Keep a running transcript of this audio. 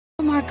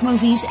Hallmark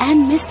Movies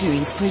and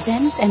Mysteries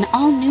presents an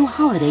all-new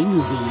holiday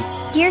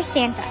movie. Dear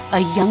Santa. A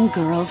young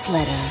girl's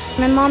letter.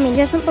 My mommy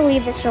doesn't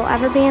believe that she'll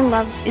ever be in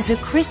love. Is a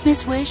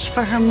Christmas wish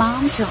for her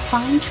mom to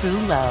find true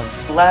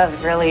love.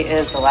 Love really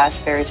is the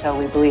last fairy tale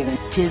we believe in.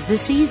 'Tis the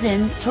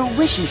season for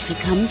wishes to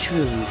come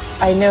true.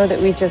 I know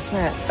that we just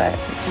met, but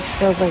it just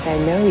feels like I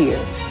know you.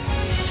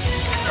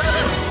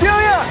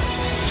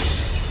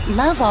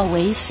 Love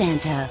Always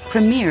Santa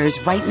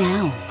premieres right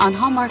now on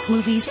Hallmark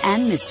Movies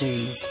and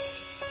Mysteries.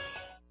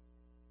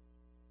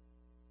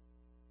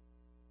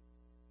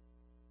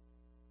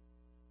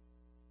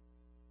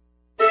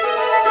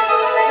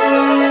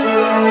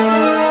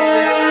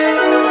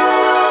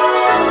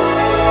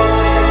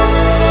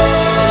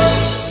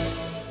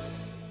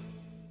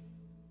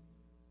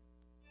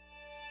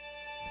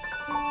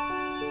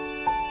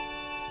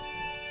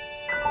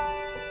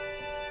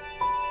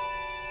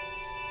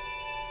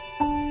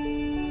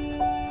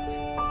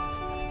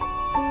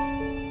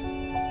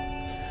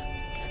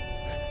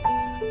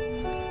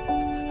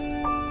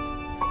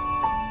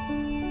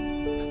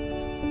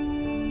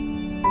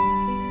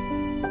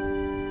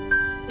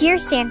 Dear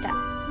Santa.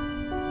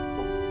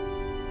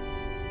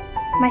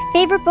 My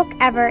favorite book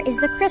ever is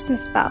The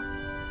Christmas Bow.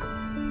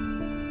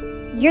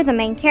 You're the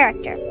main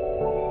character.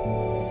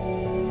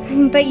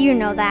 But you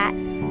know that.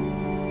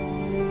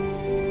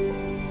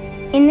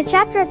 In the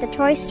chapter at the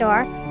toy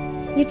store,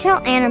 you tell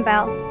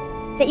Annabelle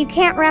that you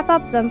can't wrap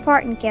up the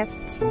important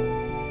gifts.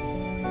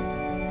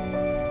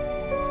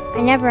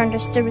 I never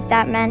understood what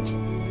that meant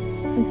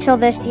until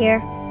this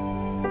year.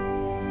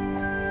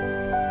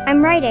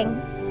 I'm writing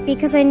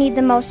because I need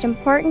the most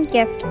important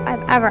gift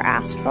I've ever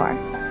asked for.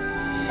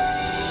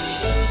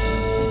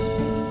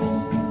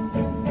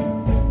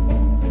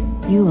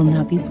 You will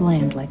not be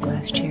bland like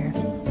last year.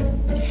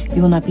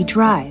 You will not be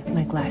dry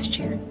like last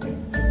year.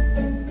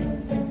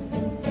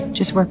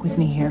 Just work with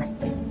me here.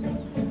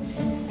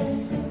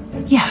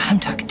 Yeah,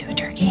 I'm talking to a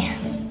turkey.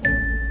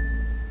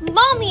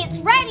 Mommy, it's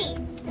ready!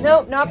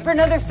 Nope, not for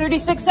another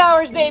 36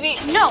 hours, baby.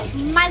 No,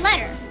 my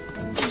letter.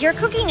 You're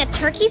cooking a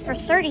turkey for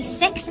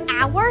 36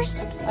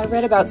 hours? I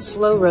read about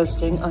slow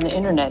roasting on the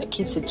internet. It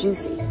keeps it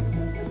juicy.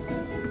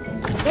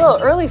 It's a little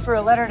early for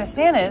a letter to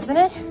Santa, isn't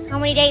it? How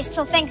many days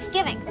till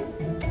Thanksgiving?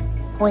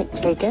 Point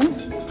taken.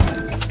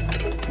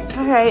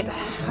 All right,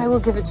 I will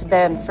give it to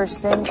Ben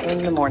first thing in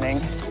the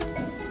morning.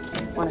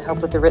 Want to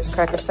help with the Ritz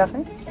cracker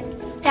stuffing?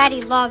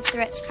 Daddy loved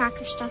Ritz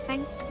cracker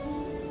stuffing.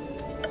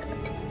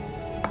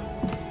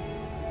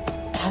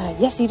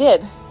 Yes, he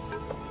did.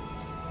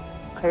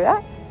 Clear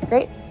that?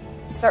 Great.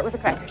 Start with the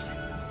crackers.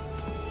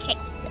 Okay.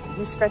 Yeah,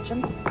 you scrunch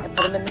them and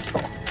put them in this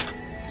bowl.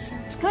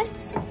 Sounds good.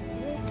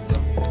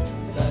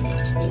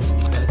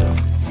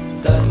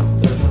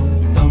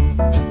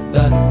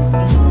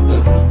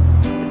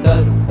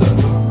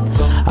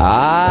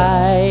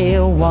 I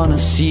wanna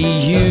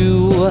see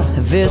you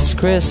this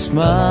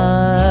Christmas.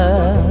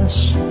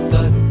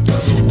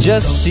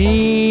 Just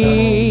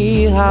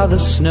see how the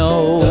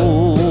snow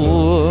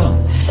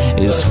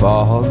is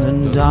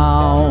falling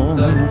down.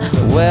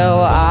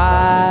 Well,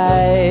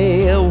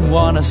 I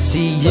wanna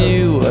see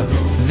you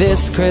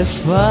this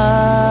Christmas.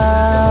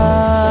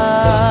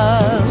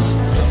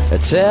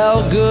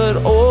 Tell good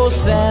old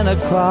Santa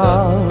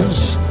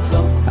Claus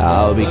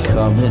I'll be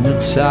coming to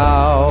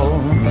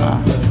town.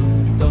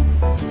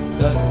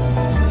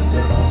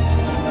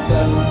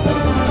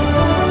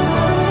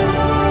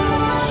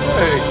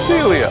 Hey,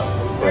 Celia.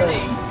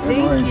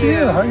 Thank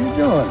you. How you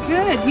doing?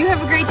 Good. You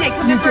have a great day.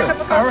 Come in for a cup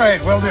of coffee. All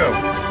right, will do.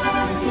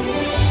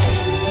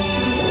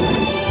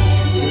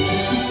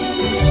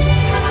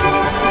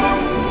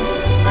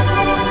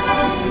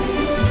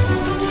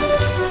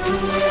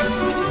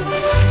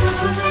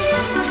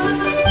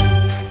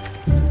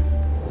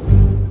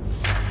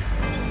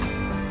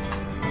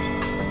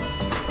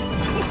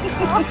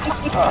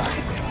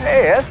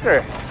 Hey,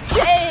 Esther.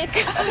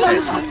 Jake!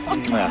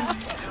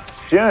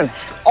 June.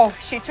 Oh,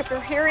 she took her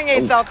hearing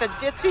aids out, the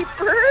ditzy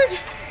bird.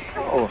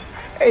 Oh,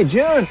 hey,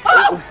 June.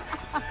 Oh,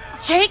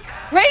 Jake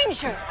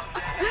Granger.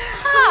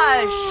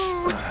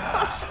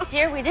 Hush.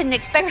 Dear, we didn't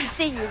expect to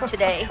see you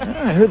today.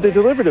 I heard they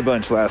delivered a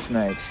bunch last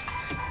night.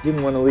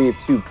 Didn't want to leave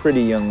two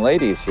pretty young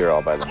ladies here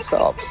all by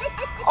themselves.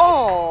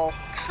 Oh,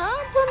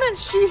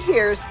 compliments she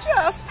hears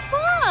just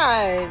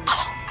fine.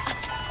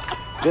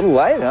 A little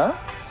light, huh?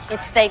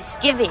 It's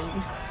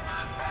Thanksgiving.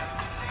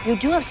 You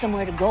do have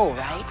somewhere to go,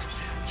 right?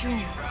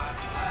 June.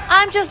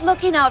 I'm just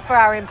looking out for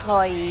our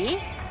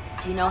employee.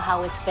 You know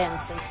how it's been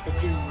since the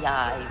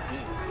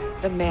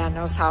DIV. The man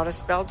knows how to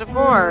spell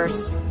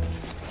divorce.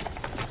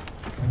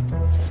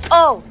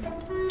 Oh,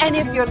 and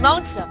if you're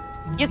lonesome,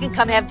 you can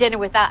come have dinner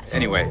with us.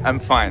 Anyway, I'm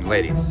fine,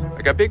 ladies.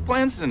 I got big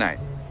plans tonight.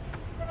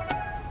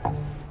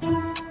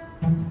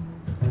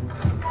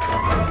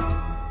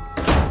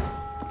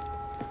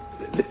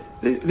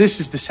 This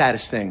is the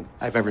saddest thing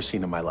I've ever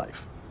seen in my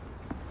life.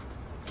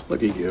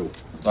 Look at you.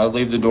 I'll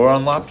leave the door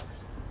unlocked.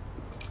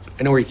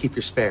 I know where you keep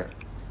your spare.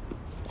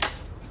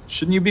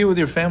 Shouldn't you be with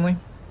your family?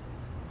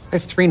 I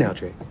have 3 now,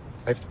 Jake.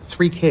 I have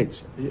 3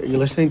 kids. Are you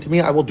listening to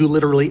me? I will do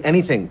literally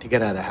anything to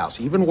get out of the house,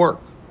 even work.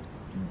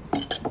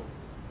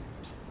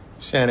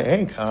 Santa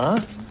ink, huh?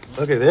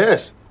 Look at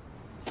this.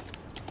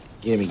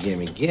 Gimme,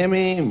 gimme,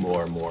 gimme.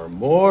 More, more,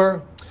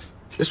 more.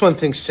 This one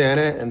thinks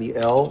Santa and the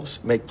elves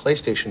make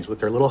PlayStations with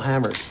their little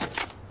hammers.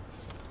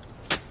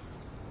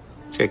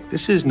 Jake,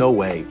 this is no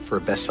way for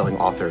a best-selling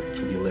author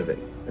to be living.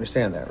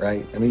 Understand that,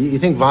 right? I mean, you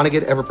think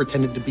Vonnegut ever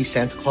pretended to be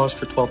Santa Claus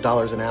for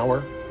 $12 an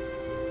hour?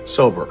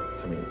 Sober,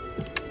 I mean.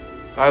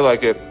 I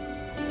like it.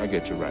 I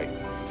get you right.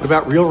 What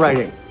about real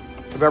writing?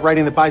 What about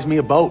writing that buys me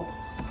a boat?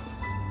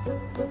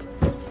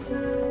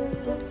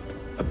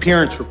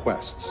 Appearance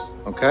requests,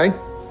 okay?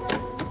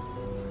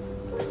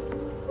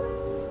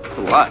 That's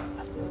a lot.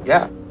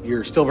 Yeah,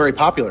 you're still very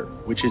popular,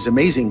 which is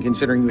amazing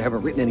considering you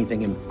haven't written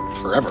anything in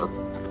forever.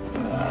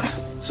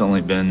 It's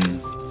only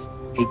been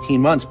 18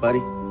 months,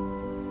 buddy.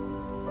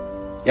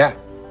 Yeah.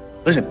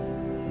 Listen,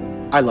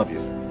 I love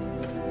you.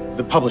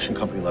 The publishing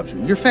company loves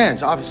you. Your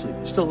fans, obviously,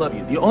 still love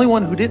you. The only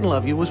one who didn't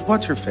love you was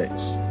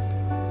what's-her-face.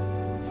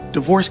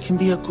 Divorce can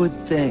be a good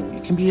thing.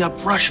 It can be a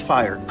brush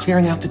fire,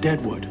 clearing out the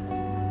deadwood.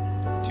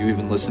 Do you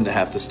even listen to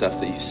half the stuff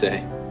that you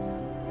say?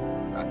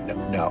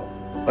 No.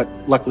 But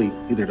luckily,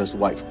 neither does the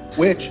wife.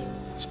 Which,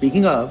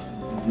 speaking of,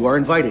 you are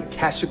invited.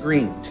 Casa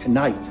Green,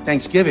 tonight,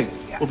 Thanksgiving.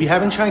 We'll be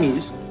having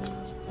Chinese.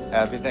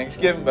 Happy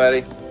Thanksgiving,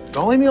 buddy.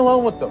 Don't leave me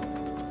alone with them.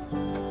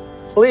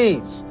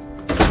 Please.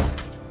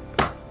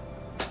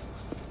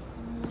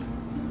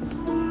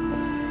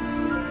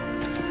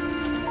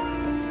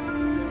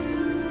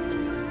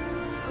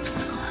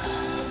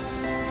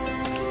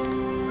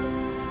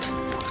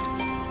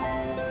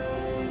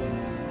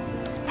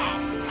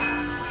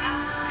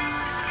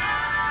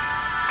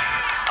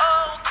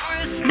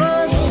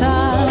 Christmas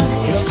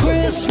time, it's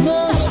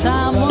Christmas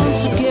time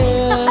once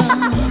again.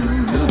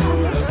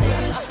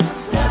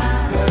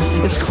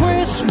 It's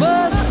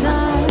Christmas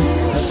time,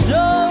 the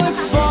snow it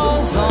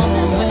falls on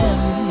the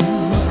wind.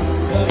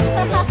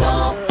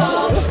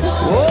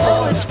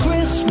 Oh, it's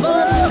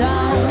Christmas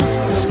time,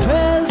 there's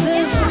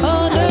presents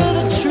under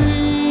the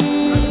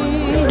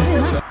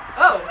tree.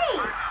 Oh,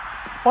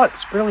 What?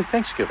 It's barely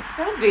Thanksgiving.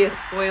 don't be a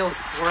spoil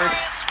sport.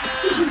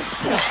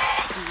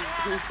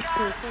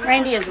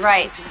 Randy is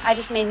right. I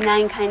just made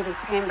 9 kinds of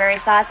cranberry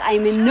sauce. I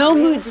am in no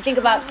mood to think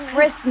about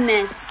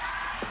Christmas.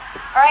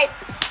 All right,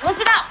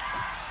 listen up.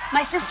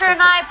 My sister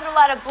and I put a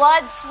lot of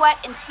blood, sweat,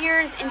 and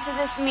tears into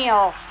this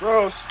meal.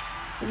 Gross.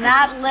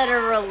 Not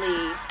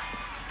literally.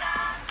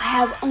 I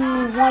have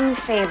only one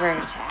favor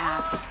to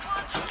ask.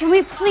 Can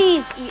we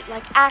please eat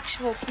like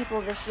actual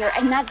people this year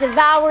and not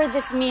devour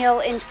this meal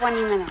in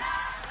 20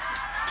 minutes?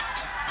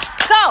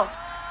 Go!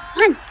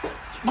 1,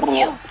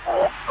 2.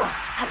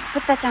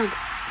 Put that down.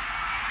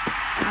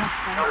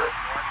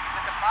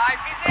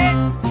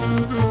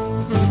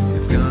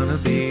 It's gonna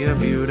be a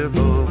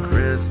beautiful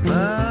Christmas.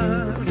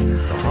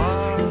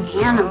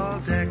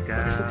 Animals.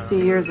 60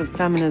 years of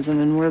feminism,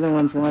 and we're the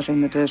ones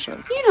washing the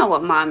dishes. You know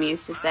what Mom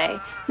used to say.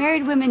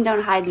 Married women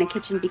don't hide in the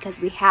kitchen because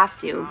we have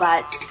to,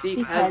 but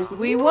Because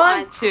we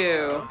want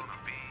to.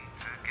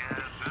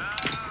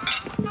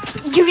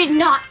 You did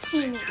not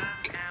see me.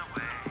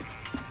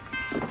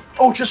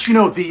 Oh, just you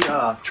know, the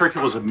turkey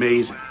was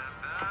amazing.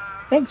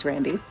 Thanks,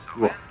 Randy.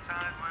 Well,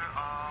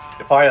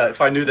 if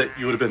I knew that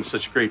you would have been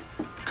such a great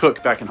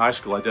cook back in high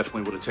school, I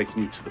definitely would have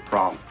taken you to the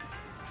prom.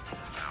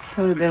 That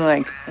would have been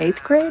like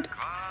 8th grade?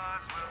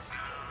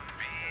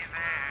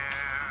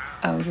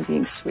 Oh, you're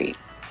being sweet.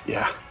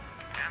 Yeah.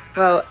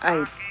 Well,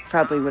 I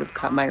probably would have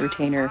caught my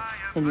retainer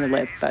in your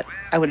lip, but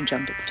I would have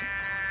jumped at the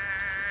chance.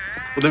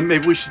 Well, then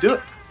maybe we should do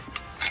it.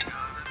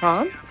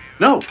 Prom?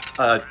 No,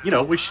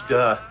 we should,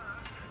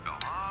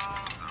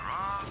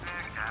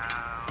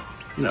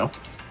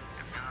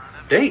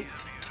 date.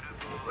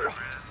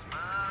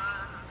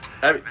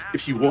 I mean,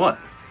 if you want.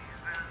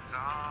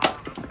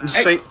 I'm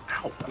just saying.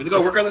 Ow. We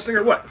go work on this thing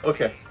or what?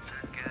 Okay.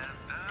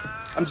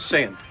 I'm just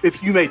saying,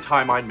 if you made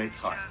time, I'd make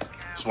time.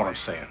 That's what I'm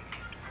saying.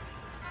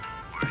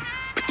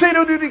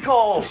 Potato duty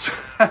calls!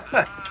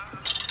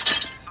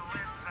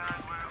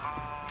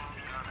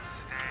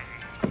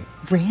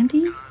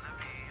 Randy?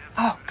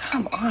 Oh,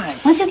 come on.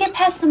 once you get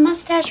past the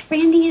mustache,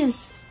 Randy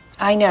is...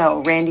 I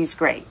know, Randy's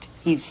great.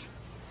 He's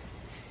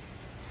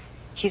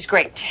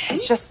great.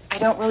 It's just, I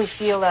don't really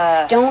feel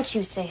Don't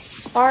you say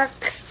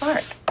spark.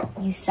 Spark.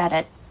 You said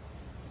it.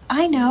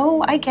 I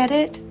know, I get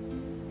it.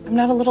 I'm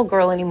not a little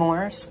girl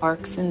anymore.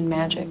 Sparks and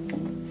magic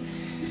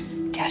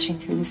and dashing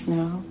through the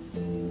snow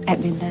at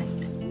midnight.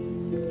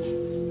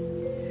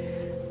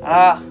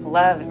 Oh,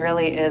 love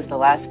really is the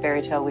last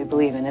fairy tale we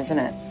believe in, isn't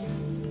it?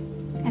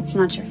 It's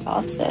not your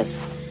fault,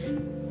 sis.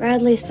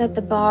 Bradley set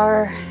the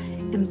bar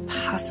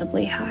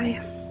impossibly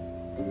high.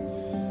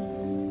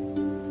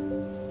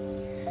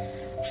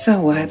 So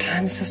what?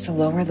 I'm supposed to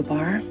lower the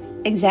bar?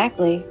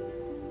 Exactly.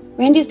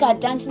 Randy's got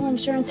dental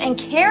insurance and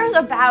cares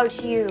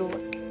about you.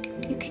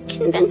 You could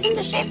convince him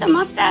to shave the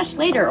mustache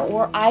later,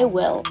 or I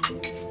will.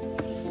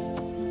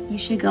 You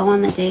should go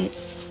on the date.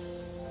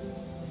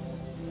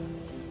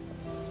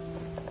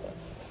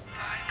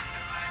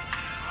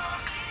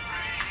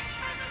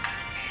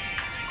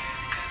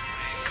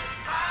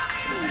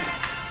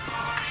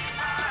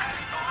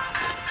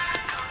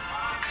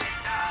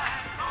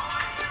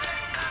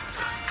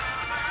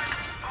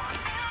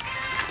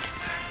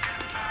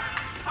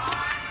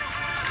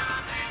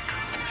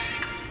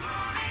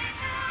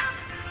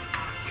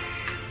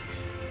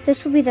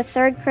 This will be the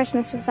third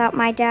Christmas without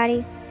my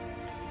daddy.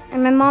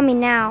 And my mommy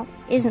now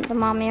isn't the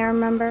mommy I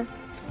remember.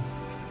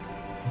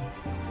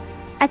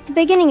 At the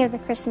beginning of the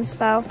Christmas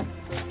bow,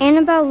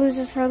 Annabelle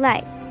loses her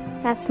leg.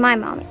 That's my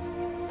mommy.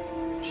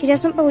 She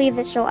doesn't believe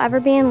that she'll ever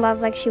be in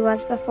love like she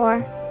was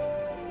before.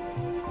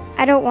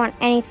 I don't want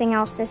anything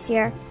else this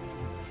year.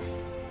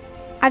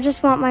 I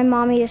just want my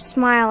mommy to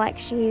smile like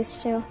she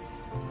used to.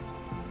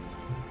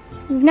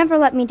 You've never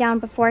let me down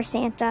before,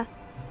 Santa.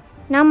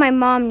 Now my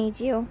mom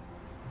needs you.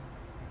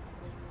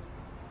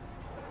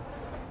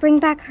 Bring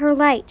back her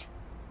light.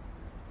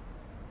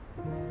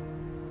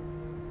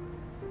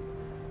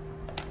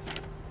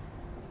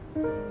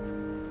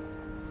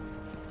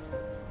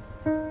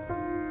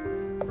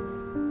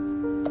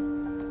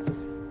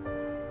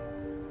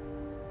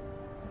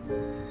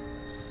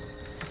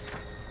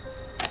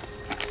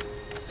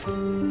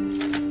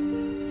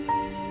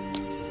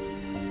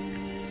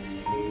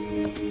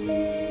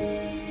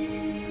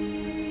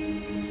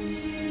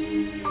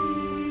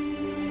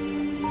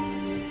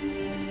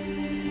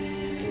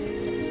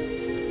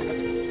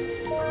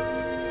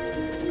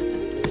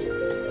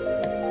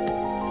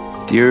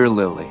 Dear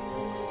Lily,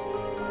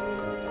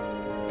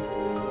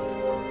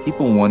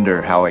 people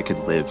wonder how I could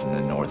live in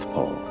the North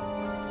Pole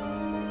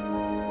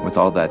with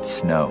all that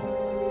snow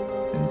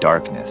and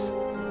darkness.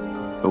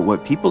 But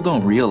what people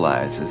don't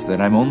realize is that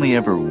I'm only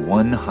ever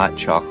one hot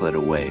chocolate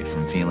away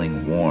from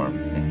feeling warm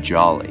and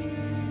jolly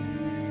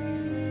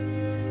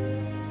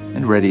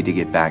and ready to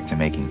get back to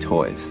making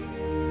toys.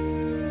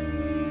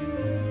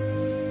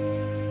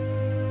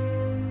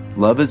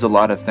 Love is a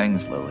lot of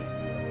things, Lily.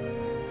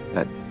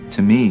 But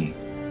to me,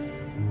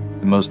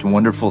 the most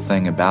wonderful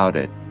thing about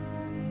it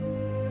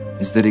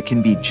is that it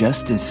can be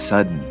just as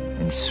sudden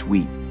and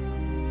sweet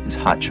as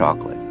hot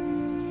chocolate.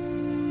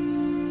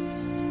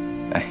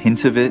 A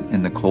hint of it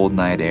in the cold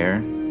night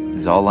air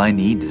is all I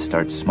need to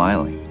start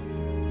smiling.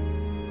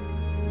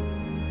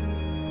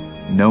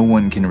 No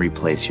one can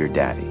replace your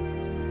daddy.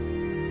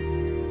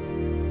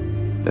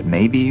 But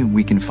maybe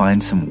we can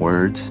find some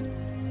words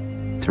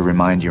to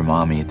remind your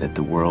mommy that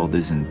the world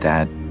isn't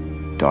that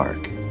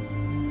dark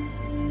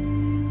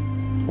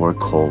or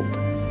cold.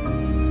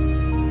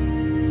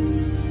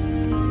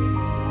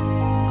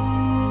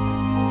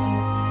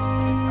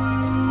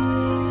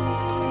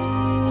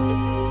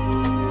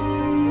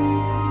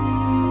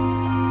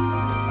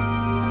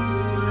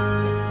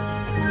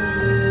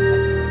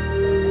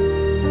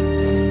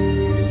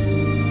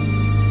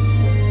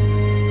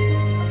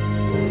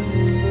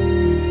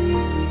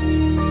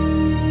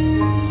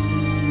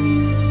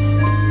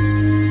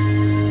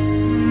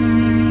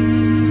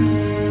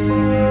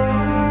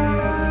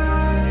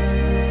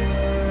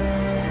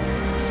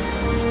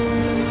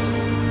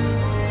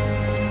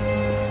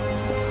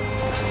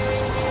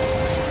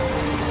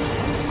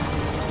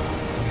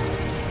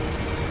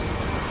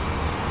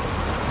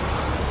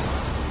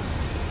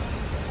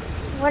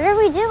 What are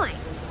we doing?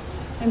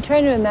 I'm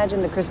trying to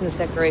imagine the Christmas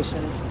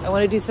decorations. I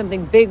want to do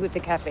something big with the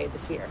cafe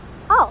this year.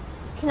 Oh,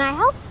 can I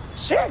help?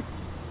 Sure.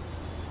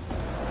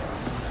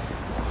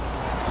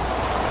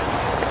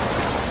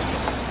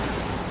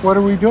 What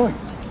are we doing?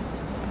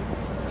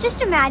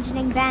 Just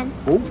imagining, Ben.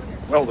 Oh,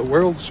 well, the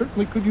world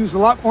certainly could use a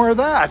lot more of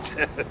that.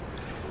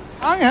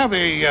 I have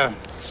a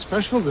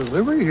special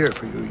delivery here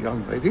for you,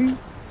 young lady,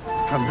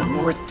 from the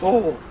North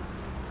Pole.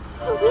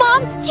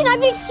 Mom, can I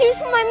be excused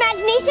from my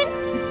imagination?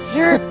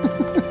 Sure.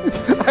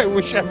 I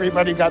wish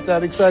everybody got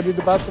that excited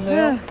about the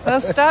mail.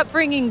 Well, stop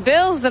bringing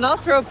bills and I'll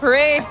throw a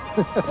parade.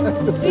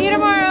 See you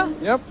tomorrow.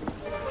 Yep.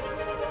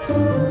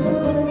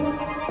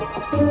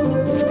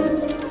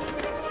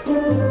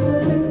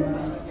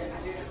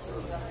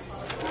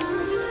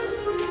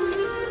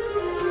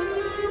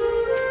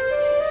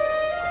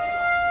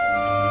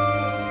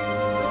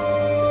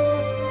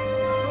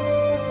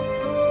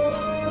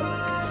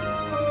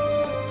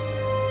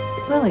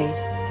 Lily,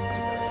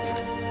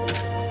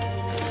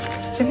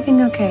 is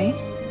everything okay?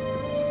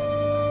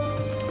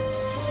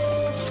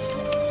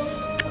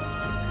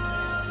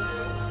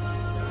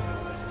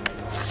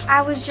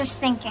 I was just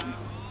thinking.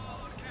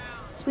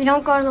 We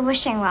don't go to the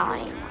wishing well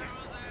anymore.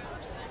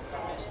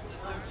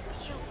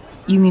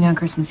 You mean on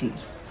Christmas Eve?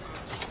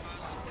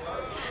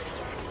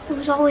 It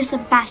was always the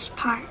best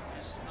part.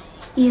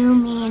 You,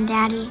 me, and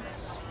Daddy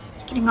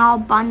getting all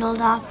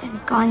bundled up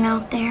and going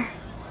out there.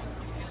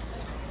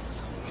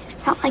 It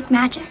felt like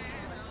magic.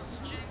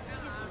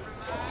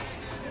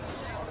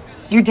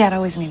 Your dad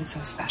always made it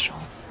so special.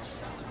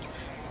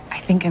 I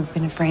think I've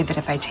been afraid that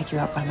if I take you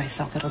out by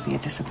myself, it'll be a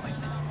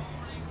disappointment.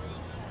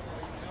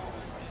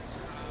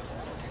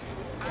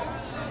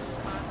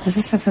 Does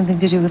this have something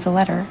to do with the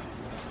letter?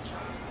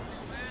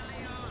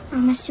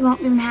 Promise you won't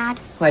be mad.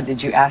 What,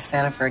 did you ask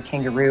Santa for a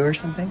kangaroo or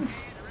something?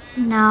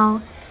 No.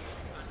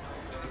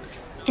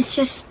 It's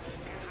just...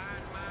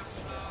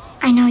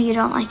 I know you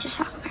don't like to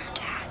talk about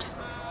Dad.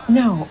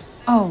 No.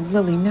 Oh,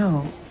 Lily,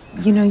 no.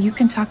 You know, you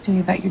can talk to me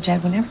about your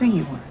dad whenever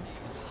you want.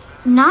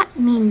 Not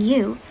mean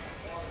you.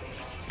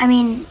 I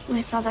mean,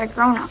 with other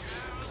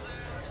grown-ups.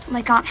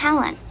 Like Aunt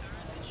Helen.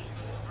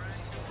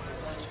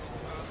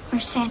 Or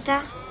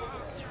Santa.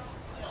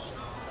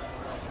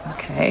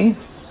 Okay.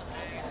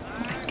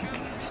 I get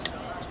used to it.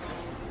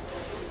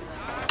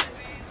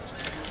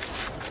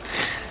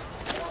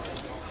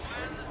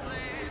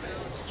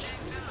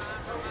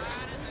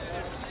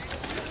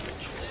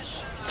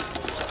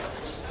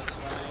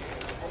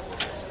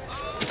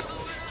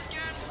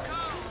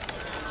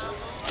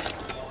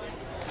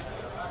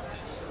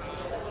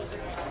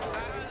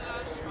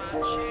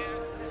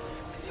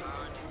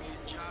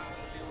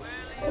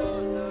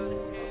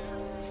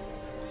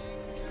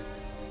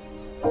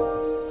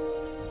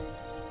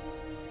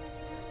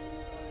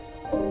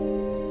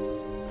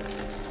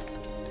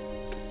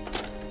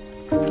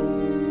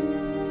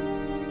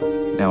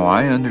 Now,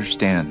 I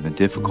understand the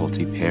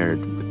difficulty paired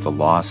with the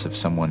loss of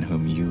someone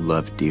whom you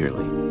love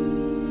dearly.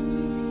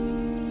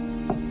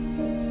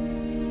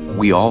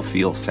 We all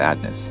feel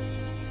sadness,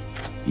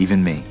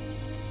 even me.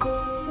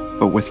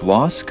 But with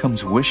loss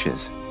comes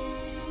wishes.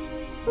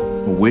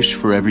 A wish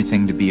for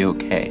everything to be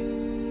okay,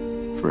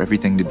 for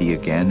everything to be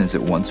again as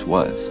it once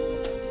was.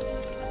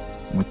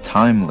 With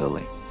time,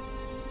 Lily,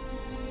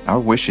 our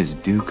wishes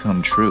do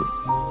come true.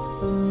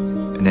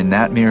 And in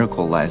that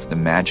miracle lies the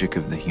magic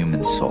of the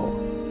human soul.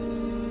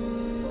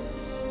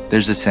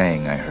 There's a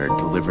saying I heard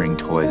delivering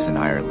toys in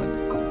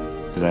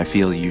Ireland that I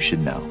feel you should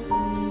know.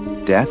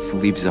 Death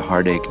leaves a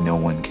heartache no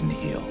one can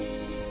heal.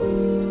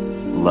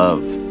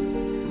 Love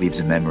leaves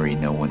a memory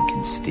no one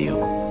can steal.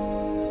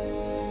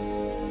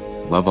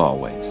 Love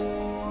always.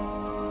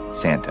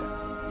 Santa.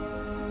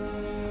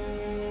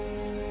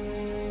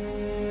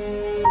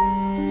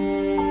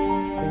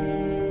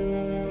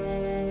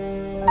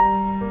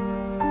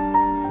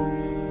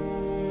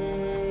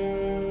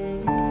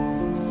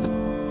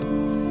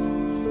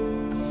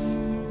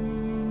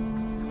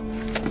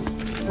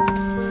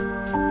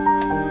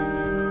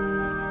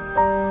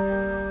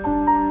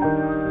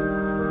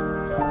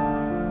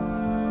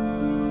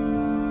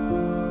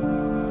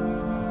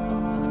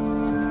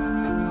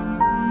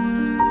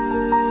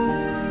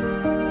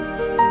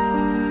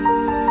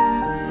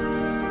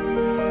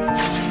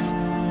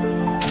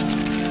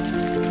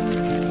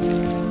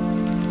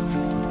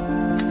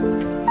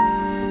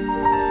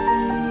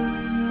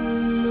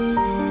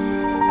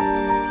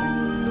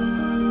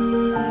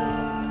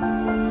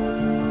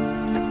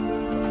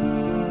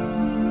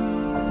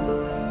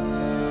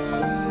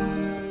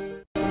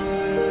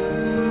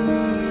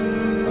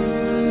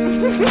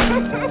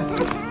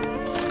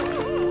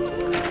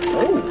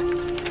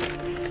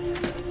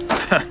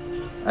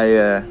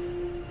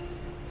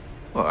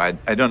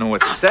 I don't know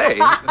what to say.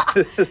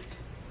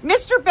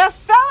 Mr.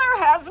 Bestseller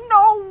has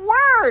no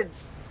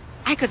words.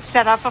 I could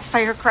set off a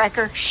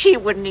firecracker. She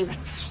wouldn't even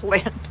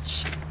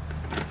flinch.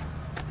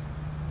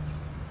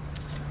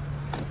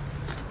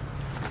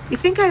 You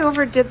think I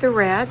overdid the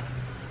red?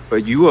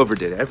 But you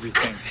overdid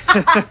everything.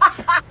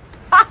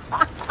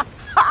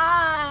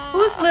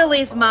 Who's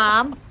Lily's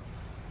mom?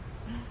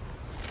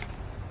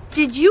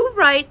 Did you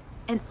write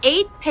an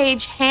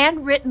 8-page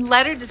handwritten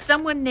letter to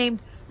someone named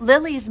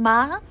Lily's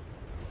mom?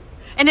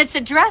 And it's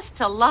addressed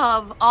to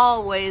Love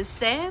Always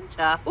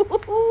Santa.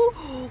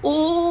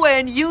 Ooh,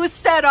 and you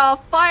set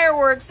off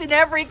fireworks in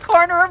every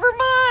corner of her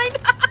mind.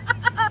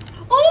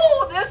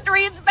 Ooh, this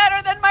reads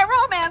better than my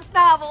romance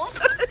novels.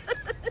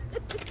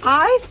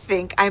 I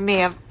think I may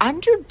have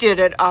underdid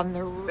it on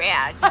the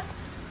red.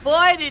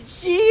 Boy, did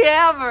she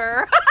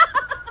ever.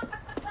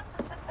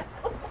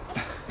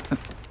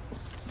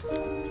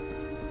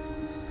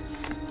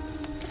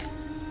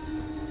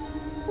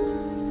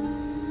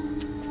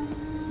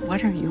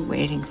 What are you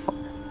waiting for?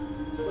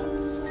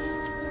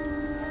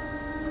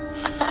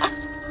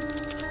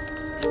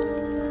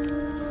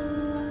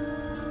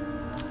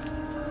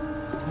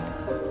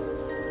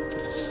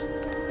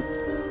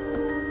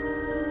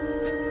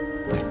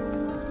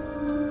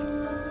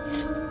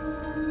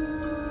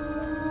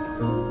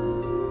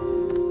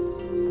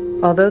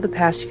 Although the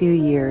past few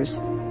years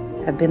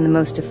have been the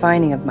most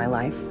defining of my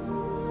life,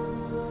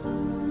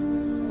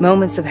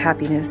 moments of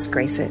happiness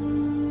grace it.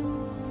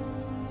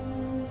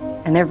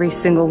 And every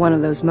single one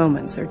of those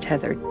moments are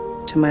tethered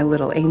to my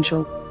little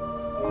angel,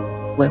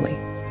 Lily.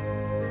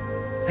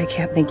 I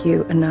can't thank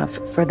you enough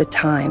for the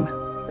time,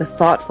 the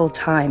thoughtful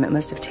time it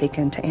must have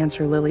taken to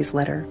answer Lily's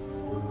letter.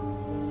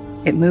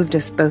 It moved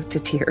us both to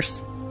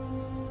tears.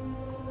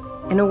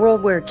 In a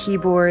world where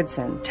keyboards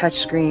and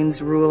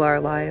touchscreens rule our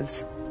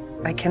lives,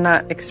 I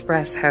cannot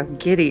express how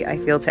giddy I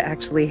feel to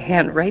actually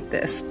handwrite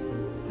this.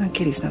 No,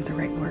 giddy's not the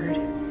right word.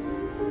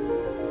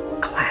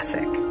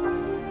 Classic.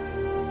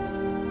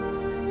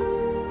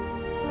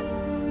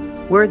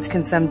 Words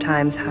can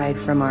sometimes hide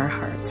from our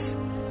hearts,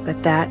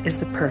 but that is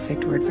the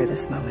perfect word for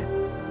this moment.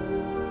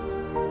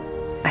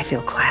 I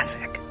feel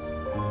classic.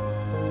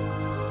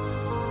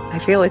 I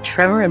feel a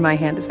tremor in my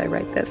hand as I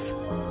write this.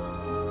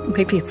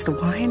 Maybe it's the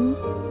wine,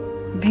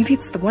 maybe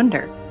it's the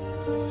wonder.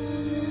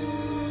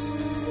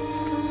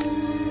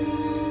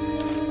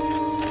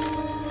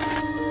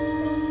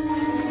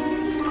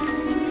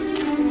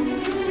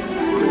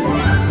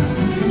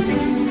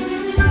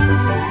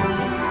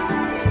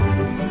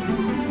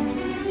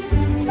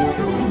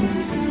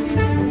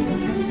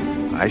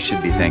 I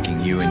should be thanking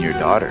you and your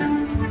daughter.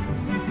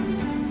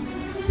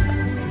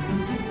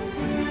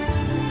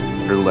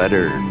 Her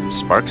letter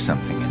sparked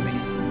something in me.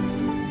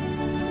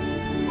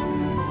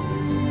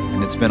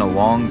 And it's been a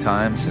long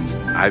time since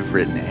I've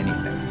written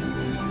anything.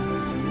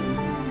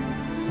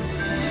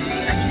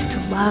 I used to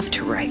love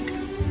to write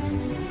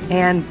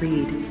and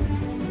read,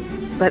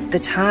 but the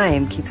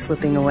time keeps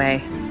slipping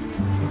away.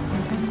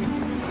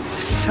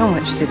 So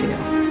much to do.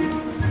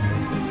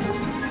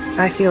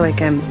 I feel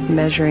like I'm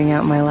measuring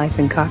out my life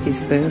in coffee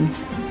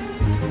spoons.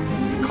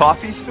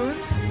 Coffee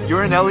spoons?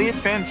 You're an Elliot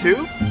fan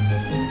too?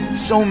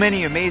 So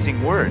many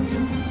amazing words.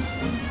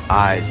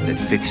 Eyes that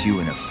fix you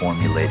in a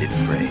formulated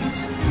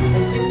phrase.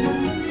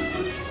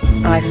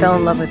 I fell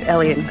in love with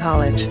Elliot in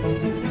college.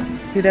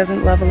 Who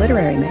doesn't love a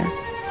literary man?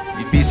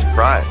 You'd be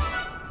surprised.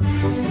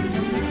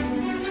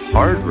 It's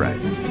hard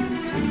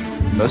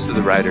writing. Most of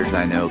the writers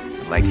I know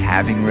like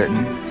having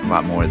written a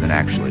lot more than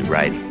actually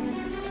writing.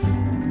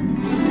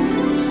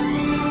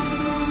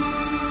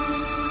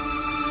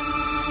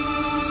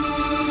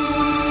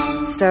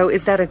 So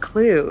is that a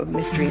clue,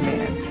 mystery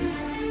man?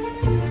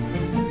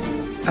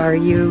 Are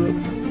you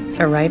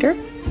a writer?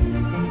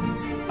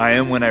 I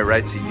am when I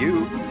write to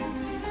you.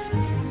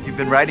 You've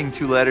been writing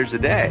 2 letters a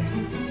day.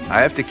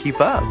 I have to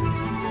keep up.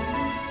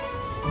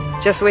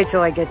 Just wait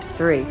till I get to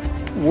 3.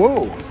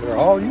 Whoa, they're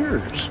all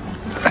yours.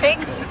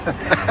 Thanks.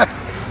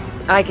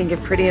 I can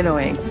get pretty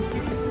annoying.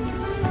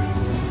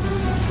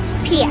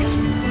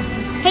 P.S.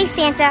 Hey,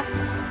 Santa.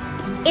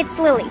 It's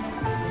Lily.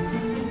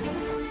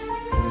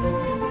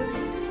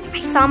 I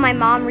saw my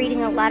mom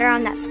reading a letter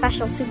on that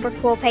special super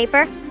cool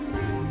paper.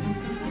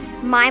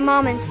 My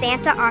mom and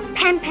Santa are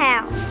pen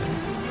pals.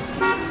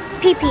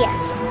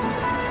 P.P.S.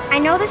 I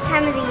know this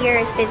time of the year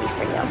is busy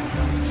for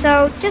you,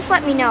 so just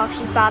let me know if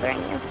she's bothering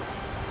you.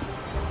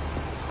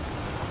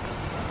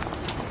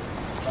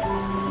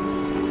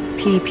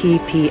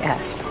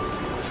 PPPS.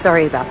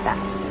 Sorry about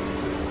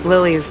that.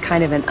 Lily is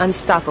kind of an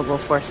unstoppable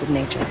force of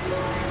nature.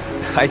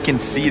 I can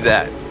see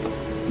that.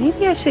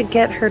 Maybe I should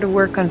get her to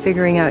work on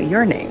figuring out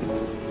your name.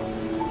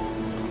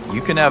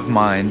 You can have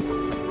mine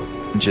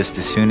just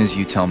as soon as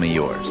you tell me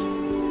yours.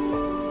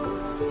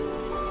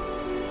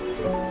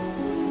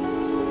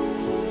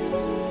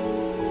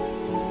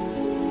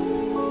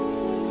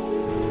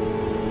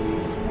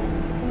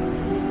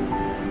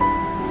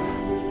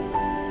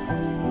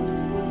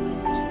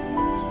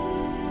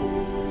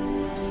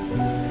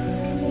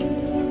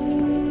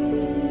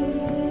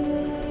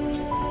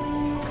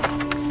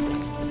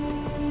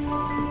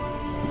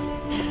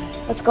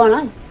 What's going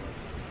on?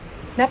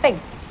 Nothing.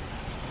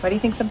 Why do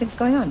you think something's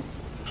going on?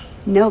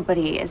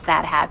 Nobody is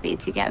that happy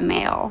to get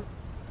mail.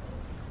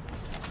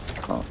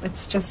 Well,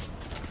 it's just...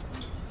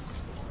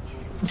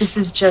 This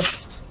is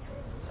just...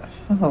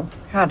 Oh,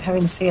 God,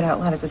 having to say it out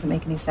loud, it doesn't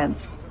make any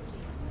sense.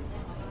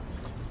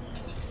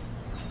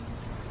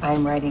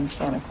 I'm writing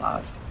Santa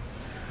Claus.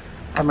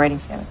 I'm writing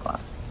Santa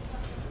Claus.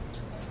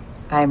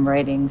 I'm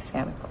writing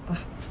Santa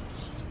Claus.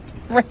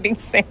 I'm writing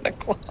Santa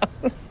Claus.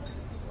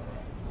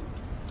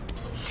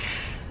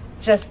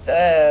 Just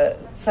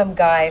some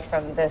guy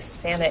from the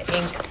Santa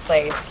Inc.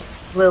 place.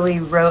 Lily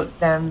wrote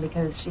them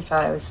because she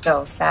thought I was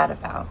still sad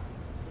about.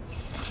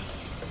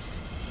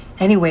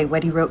 Anyway,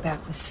 what he wrote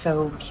back was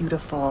so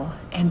beautiful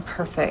and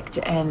perfect,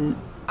 and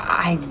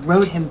I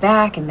wrote him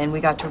back, and then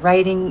we got to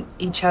writing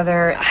each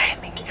other. I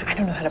mean, I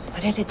don't know how to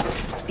put it.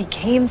 It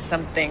became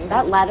something.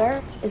 That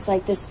letter is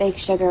like this fake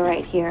sugar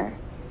right here.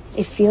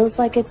 It feels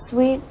like it's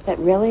sweet, but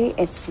really,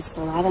 it's just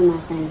a lot of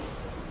nothing.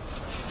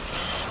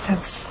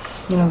 That's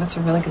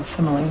a really good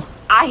simile.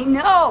 I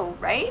know,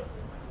 right?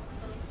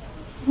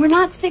 We're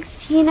not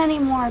 16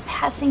 anymore,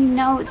 passing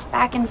notes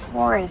back and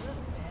forth.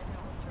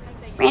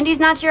 Randy's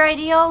not your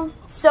ideal?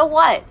 So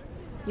what?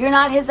 You're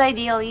not his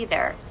ideal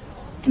either.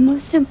 And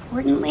most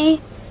importantly,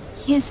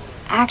 he is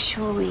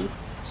actually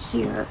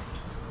here.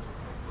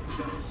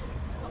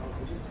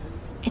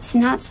 It's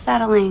not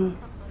settling.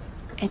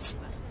 It's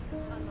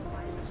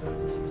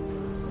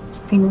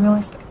being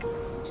realistic.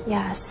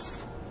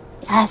 Yes.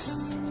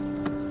 Yes.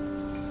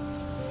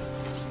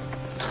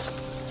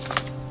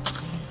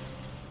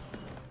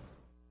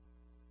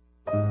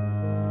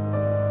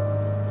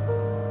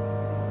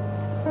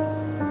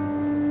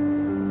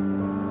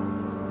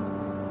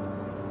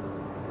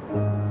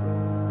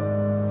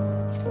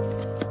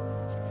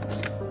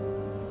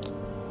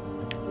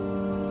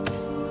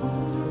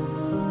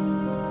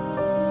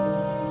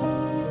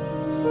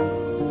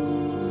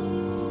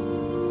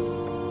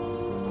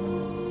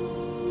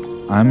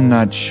 I'm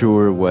not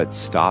sure what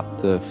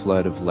stopped the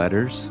flood of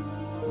letters.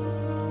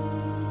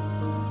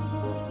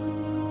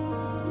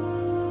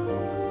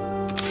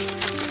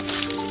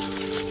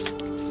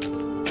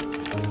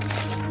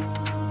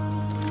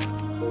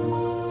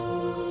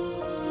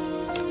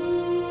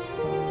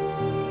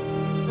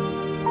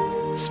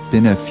 It's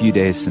been a few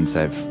days since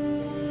I've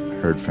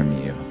heard from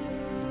you,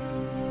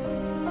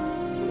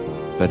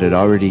 but it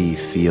already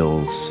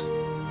feels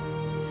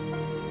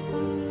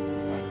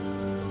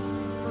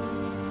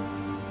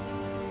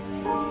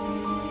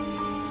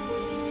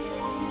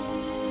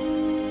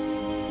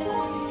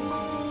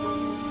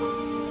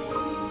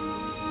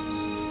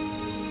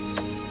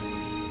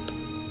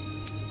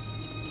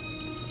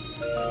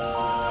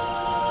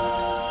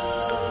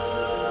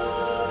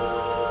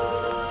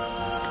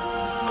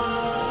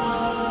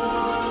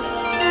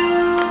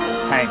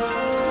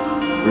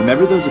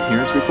What are those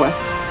appearance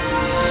requests?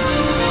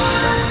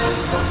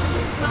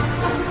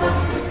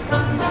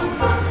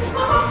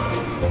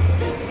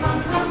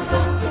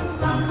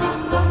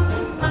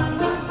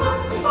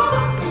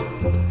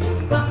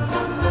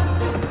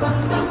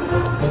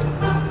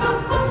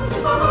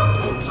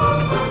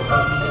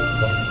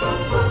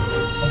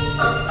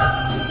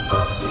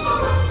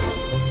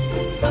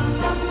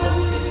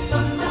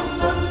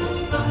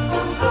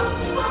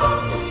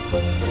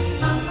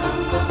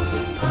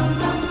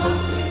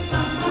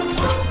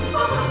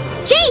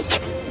 Jake!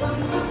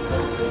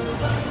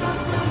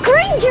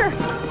 Granger!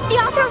 The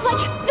author of,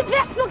 like, the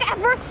best book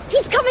ever!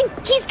 He's coming!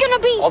 He's gonna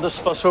be... All this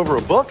fuss over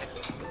a book?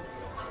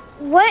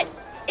 What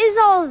is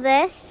all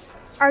this?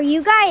 Are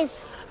you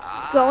guys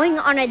going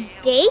on a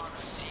date?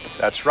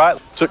 That's right.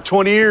 Took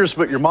 20 years,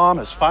 but your mom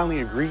has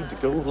finally agreed to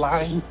go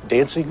line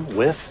dancing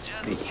with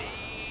me.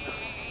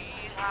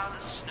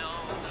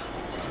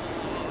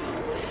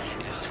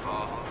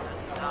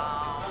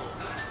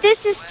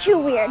 This is too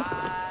weird.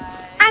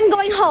 I'm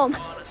going home.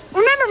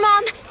 Remember,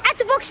 Mom, at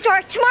the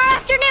bookstore tomorrow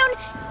afternoon,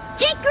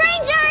 Jake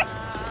Granger!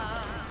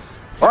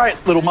 All right,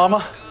 little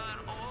mama.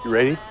 You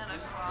ready?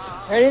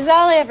 Ready as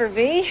I'll ever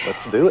be.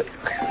 Let's do it.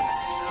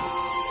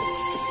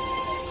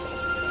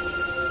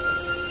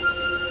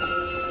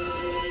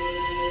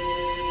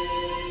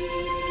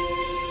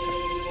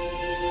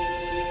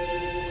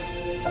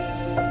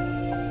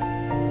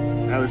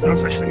 Now there's no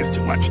such thing as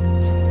too much.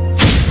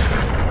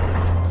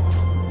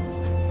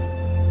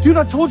 Dude,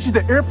 I told you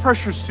the air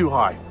pressure's too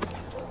high.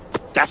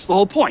 That's the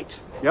whole point.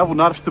 Yeah, well,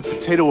 not if the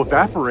potato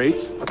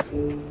evaporates.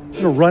 You're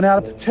gonna run out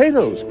of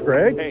potatoes,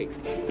 Greg. Hey,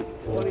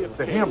 plenty of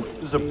the hammer.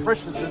 This is a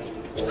precious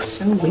instrument. Just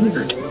so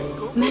weird.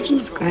 Imagine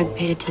if Greg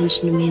paid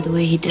attention to me the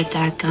way he did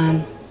that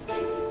gun.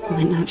 I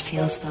might not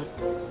feel so.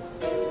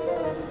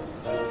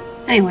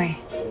 Anyway,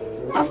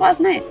 how was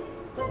last night?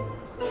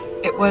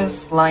 It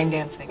was line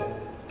dancing.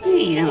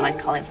 You didn't like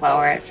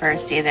cauliflower at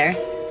first either.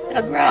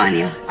 It'll grow on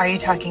you. Are you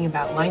talking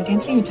about line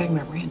dancing or are you talking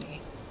about Randy?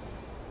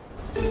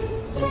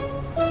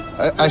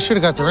 I should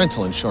have got the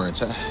rental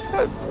insurance.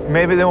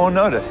 Maybe they won't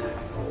notice.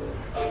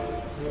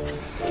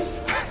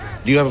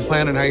 Do you have a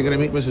plan on how you're going to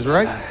meet Mrs.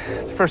 Wright?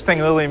 The first thing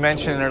Lily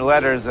mentioned in her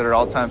letter is that her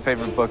all-time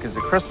favorite book is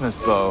A Christmas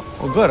Bow.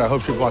 Well, good. I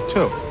hope she bought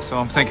two. So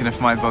I'm thinking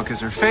if my book is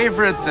her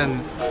favorite,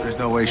 then... There's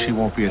no way she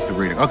won't be at the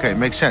reading. Okay,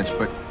 makes sense,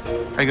 but how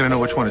are you going to know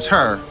which one is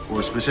her,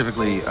 or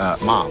specifically,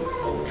 Mom?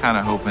 Kind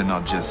of hoping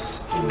I'll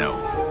just know.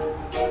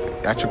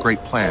 That's a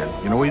great plan.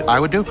 You know what I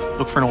would do?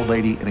 Look for an old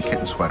lady in a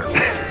kitten sweater.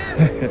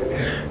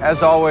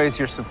 As always,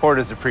 your support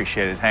is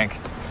appreciated, Hank.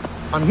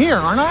 I'm here,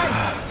 aren't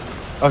I?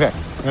 Okay,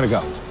 I'm gonna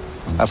go.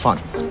 Have fun.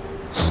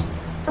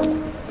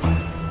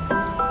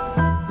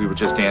 We were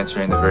just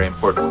answering the very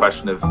important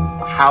question of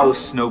how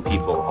snow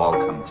people all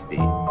come to be.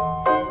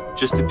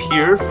 Just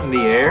appear from the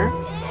air?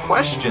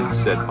 Question,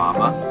 said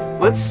Mama.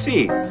 Let's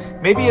see.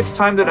 Maybe it's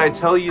time that I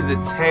tell you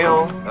the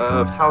tale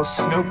of how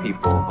snow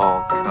people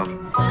all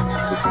come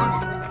to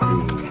be.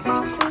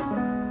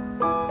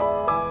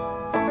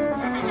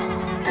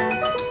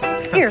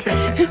 Here,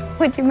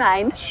 would you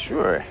mind?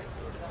 Sure.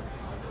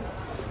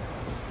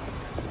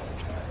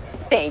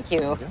 Thank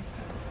you.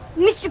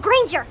 Mr.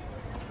 Granger,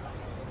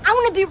 I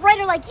want to be a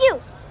writer like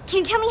you. Can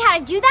you tell me how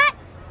to do that?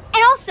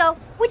 And also,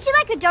 would you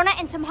like a donut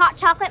and some hot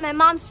chocolate at my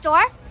mom's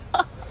store?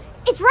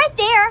 It's right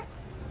there.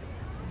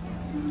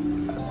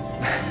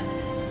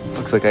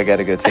 Looks like I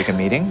gotta go take a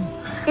meeting.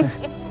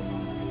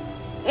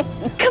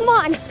 Come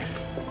on.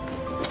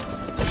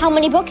 How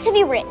many books have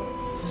you written?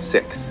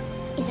 6.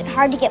 Is it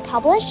hard to get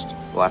published?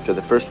 Well, after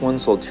the first one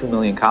sold 2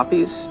 million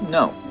copies,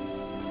 no.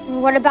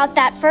 And what about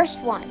that first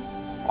one?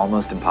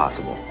 Almost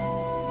impossible.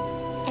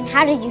 And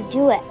how did you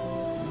do it?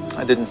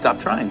 I didn't stop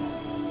trying.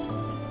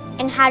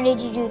 And how did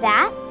you do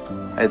that?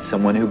 I had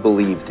someone who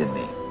believed in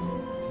me.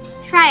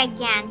 Try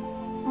again.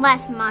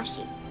 Less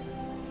mushy.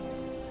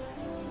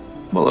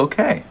 Well,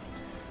 okay.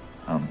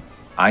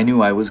 I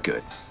knew I was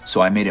good,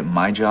 so I made it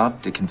my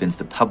job to convince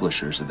the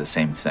publishers of the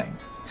same thing.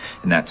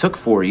 And that took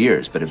 4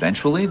 years, but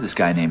eventually this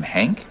guy named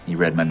Hank, he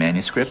read my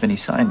manuscript and he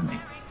signed me.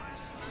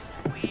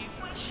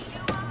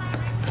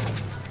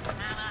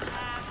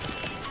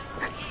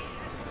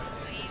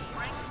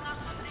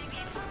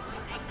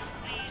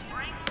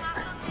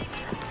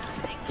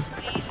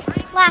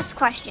 Last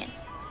question.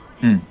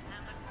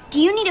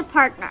 Do you need a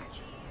partner?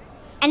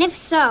 And if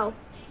so,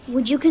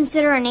 would you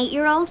consider an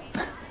 8-year-old?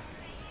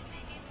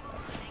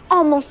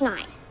 Almost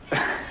 9.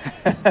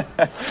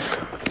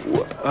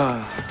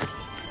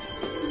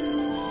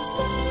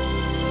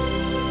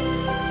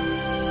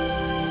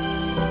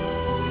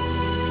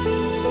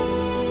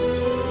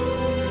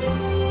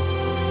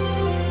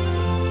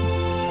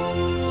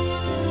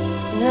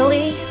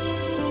 Lily,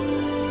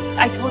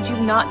 I told you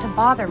not to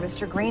bother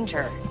Mr.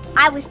 Granger.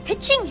 I was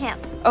pitching him.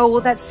 Oh,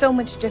 well, that's so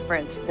much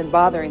different than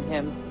bothering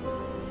him.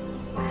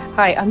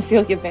 Hi, I'm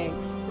Celia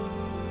Banks.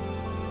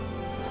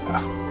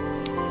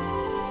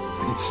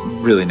 It's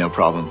really no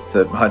problem.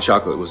 The hot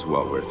chocolate was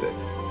well worth it.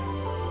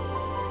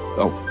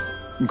 Oh,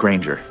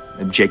 Granger.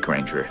 Jake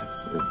Granger.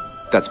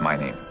 That's my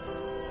name.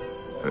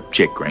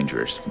 Jake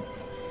Granger's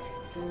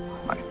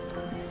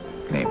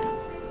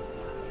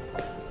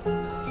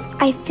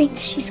I think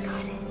she's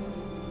got it.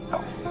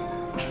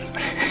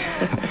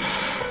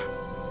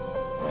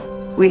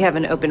 We have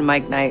an open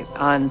mic night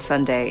on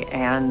Sunday,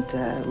 and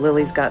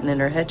Lily's gotten in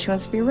her head she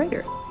wants to be a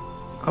writer.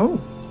 Oh.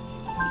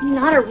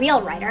 Not a real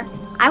writer.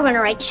 I want to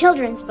write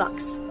children's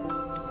books.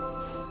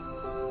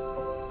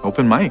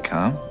 Open mic,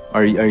 huh?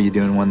 Are you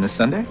doing one this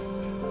Sunday?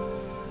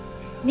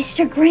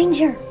 Mr.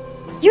 Granger,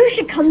 you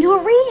should come to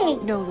a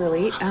reading. No,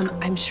 Lily,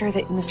 I'm sure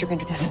that Mr.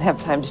 Granger doesn't have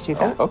time to do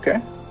that. Oh,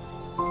 okay.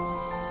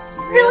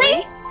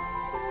 Really?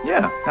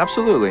 Yeah,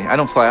 absolutely. I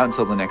don't fly out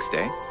until the next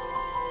day.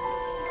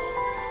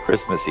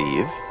 Christmas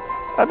Eve.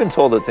 I've been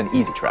told it's an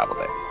easy travel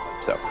day,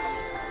 so.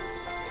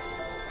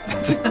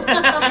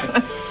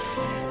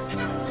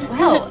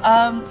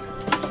 Well,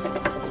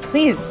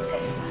 please,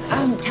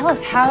 tell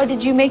us, how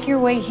did you make your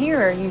way here?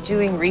 Are you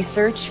doing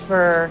research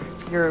for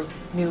your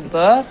new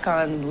book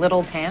on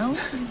little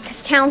towns?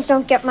 Because towns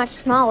don't get much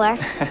smaller.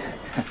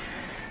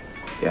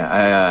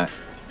 Yeah,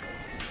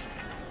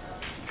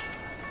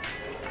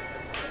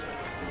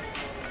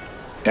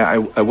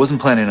 I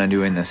wasn't planning on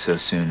doing this so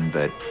soon,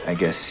 but I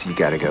guess you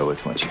gotta go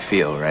with what you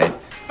feel, right?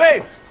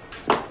 Babe!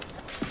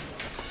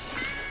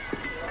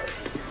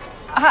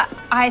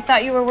 I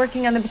thought you were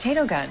working on the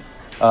potato gun.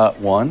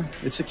 One,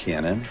 it's a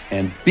cannon,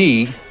 and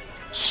B,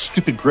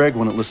 stupid Greg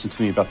wouldn't listen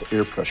to me about the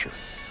air pressure.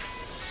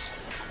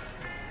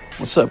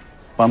 What's up?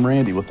 I'm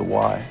Randy with the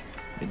Y.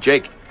 Hey,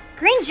 Jake.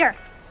 Granger,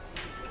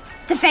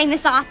 the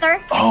famous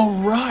author. Oh,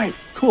 right.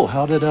 Cool.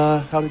 How'd it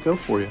go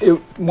for you? It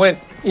went,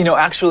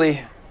 actually,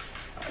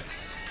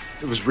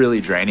 it was really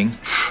draining.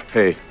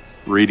 Hey,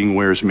 reading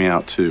wears me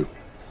out too.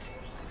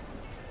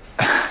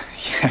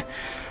 Yeah.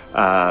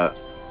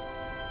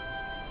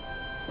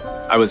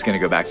 I was gonna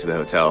go back to the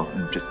hotel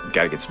and just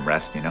gotta get some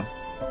rest, It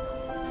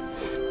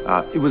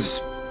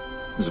was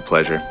a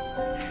pleasure.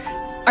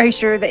 Are you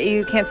sure that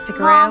you can't stick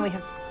around?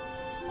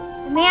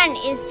 The man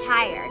is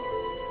tired.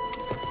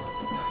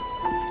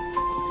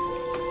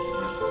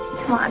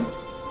 Come on.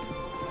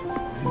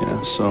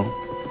 Yeah, so.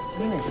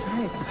 Man is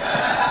tired.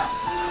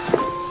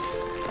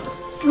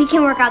 We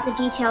can work out the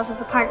details of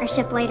the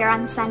partnership later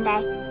on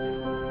Sunday.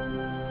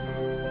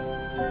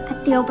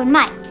 At the open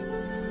mic.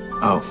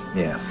 Oh,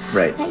 yeah,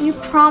 right. That you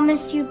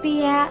promised you'd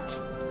be at.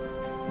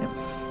 Yeah,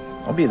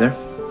 I'll be there.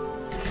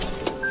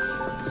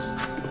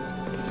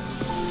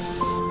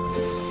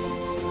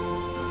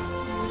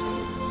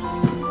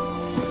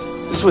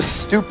 This was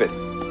stupid.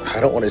 I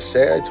don't want to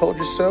say I told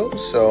you so.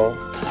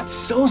 That's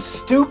so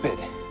stupid.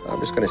 I'm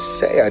just going to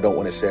say I don't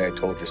want to say I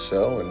told you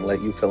so and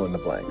let you fill in the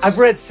blanks. I've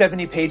read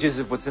 70 pages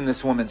of what's in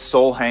this woman's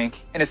soul, Hank,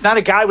 and it's not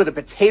a guy with a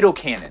potato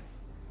cannon.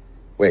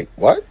 Wait,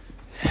 what?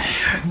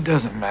 It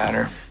doesn't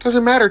matter.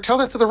 Doesn't matter. Tell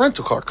that to the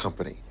rental car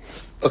company.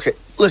 Okay,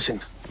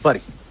 listen,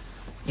 buddy.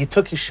 You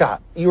took your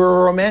shot. You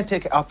were a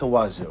romantic out the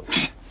wazoo.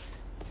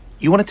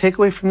 You want a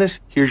takeaway from this?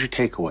 Here's your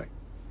takeaway.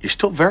 You're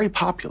still very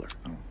popular.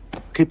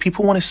 Okay,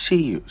 people want to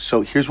see you.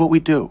 So here's what we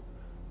do.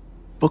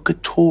 Book a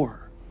tour.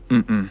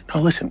 No,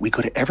 listen, we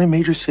go to every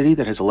major city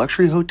that has a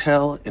luxury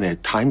hotel in a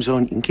time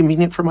zone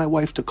inconvenient for my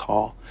wife to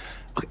call.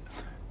 Okay,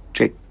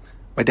 Jake,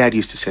 my dad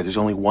used to say there's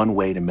only one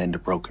way to mend a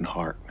broken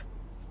heart.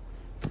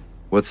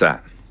 What's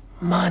that?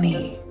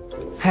 Money.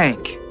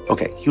 Hank.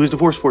 Okay, he was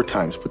divorced 4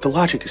 times, but the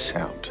logic is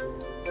sound.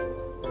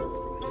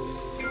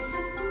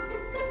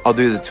 I'll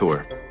do the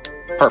tour.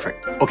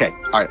 Perfect. Okay,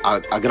 all right,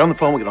 I'll get on the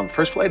phone. We'll get on the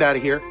first flight out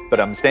of here. But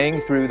I'm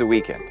staying through the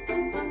weekend.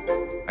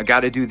 I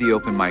gotta do the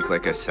open mic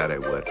like I said I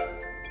would.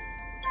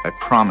 I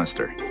promised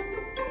her.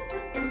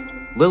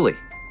 Lily.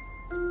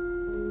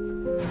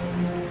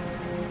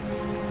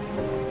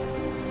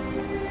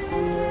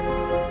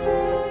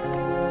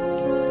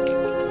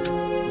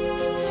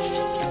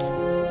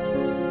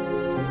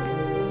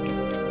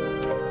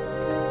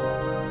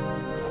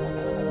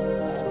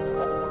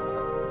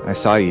 I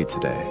saw you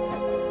today.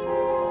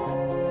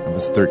 I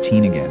was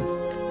 13 again.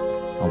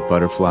 All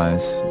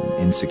butterflies and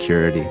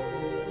insecurity.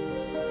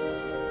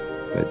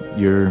 But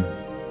your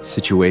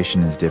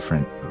situation is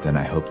different than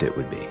I hoped it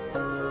would be.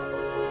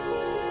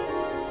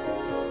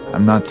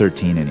 I'm not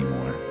 13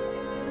 anymore.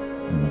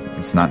 And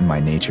it's not in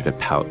my nature to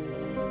pout.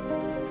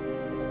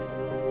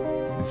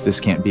 If this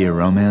can't be a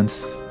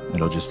romance,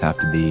 it'll just have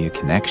to be a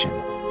connection.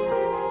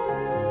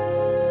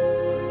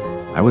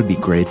 I would be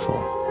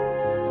grateful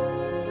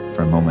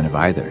for a moment of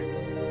either.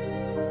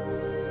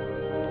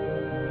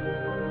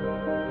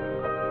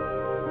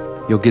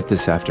 You'll get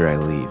this after I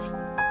leave.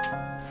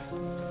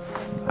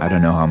 I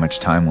don't know how much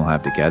time we'll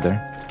have together,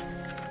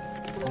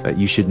 but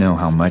you should know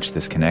how much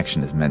this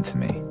connection has meant to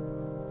me.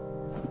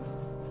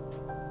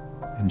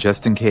 And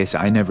just in case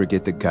I never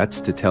get the guts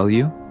to tell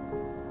you,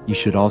 you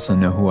should also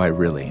know who I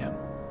really am.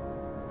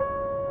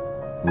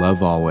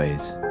 Love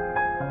always,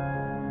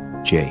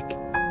 Jake.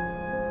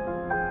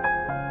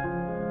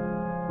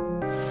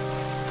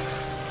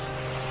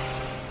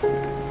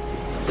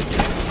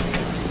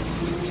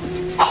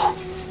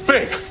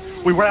 Babe,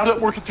 we wound up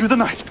working through the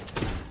night,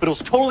 but it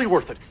was totally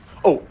worth it.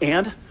 Oh,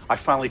 and I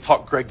finally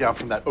talked Greg down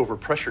from that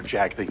overpressure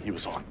jag thing he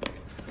was on.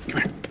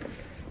 Come here.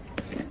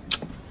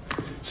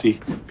 See,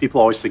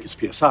 people always think it's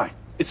PSI.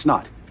 It's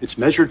not. It's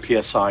measured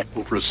PSI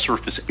over a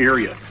surface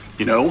area.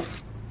 You know?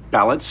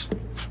 Balance.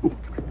 Ooh.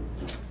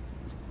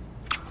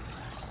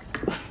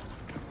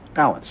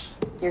 Balance.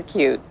 You're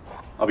cute.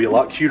 I'll be a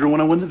lot cuter when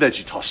I win the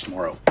veggie toss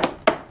tomorrow.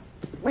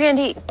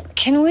 Randy,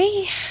 can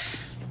we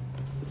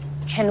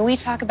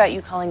talk about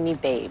you calling me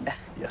babe?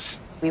 Yes.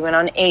 We went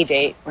on a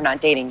date. We're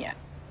not dating yet.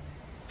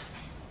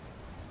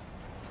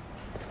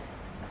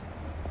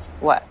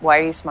 What? Why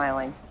are you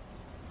smiling?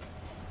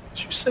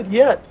 You said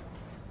yet.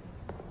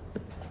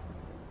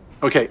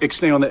 Okay,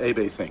 ixnay on the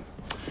A-Bay thing.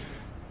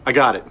 I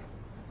got it.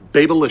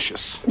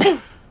 Babelicious.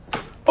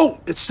 Oh,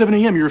 it's 7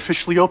 a.m. You're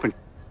officially open.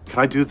 Can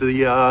I do the,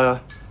 Yeah.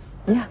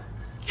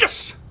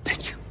 Yes!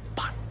 Thank you.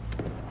 Bye.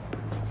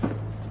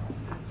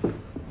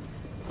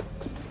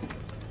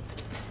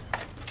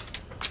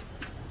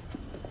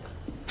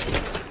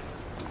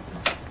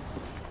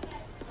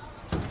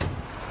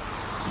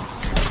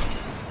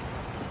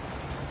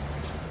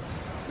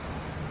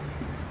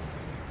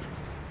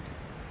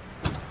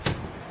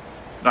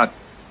 Not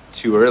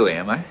too early,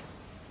 am I?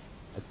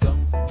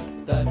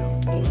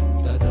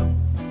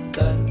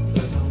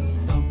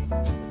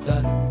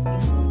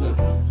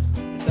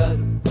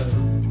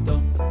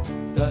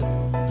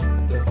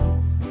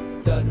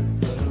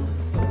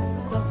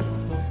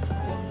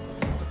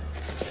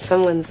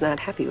 Someone's not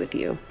happy with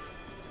you.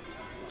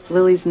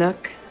 Lily's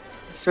Nook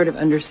sort of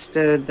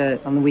understood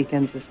that on the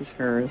weekends this is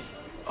hers.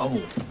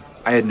 Oh,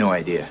 I had no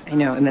idea. I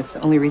know, and that's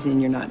the only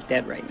reason you're not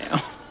dead right now.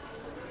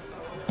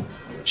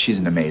 She's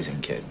an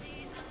amazing kid.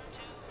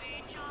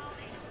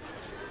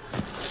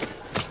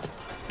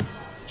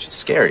 She's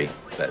scary,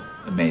 but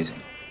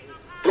amazing.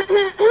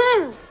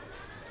 Do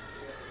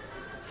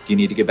you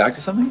need to get back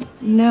to something?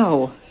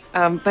 No,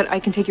 but I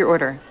can take your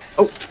order.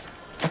 Oh,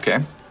 okay.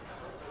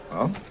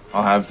 Well,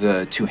 I'll have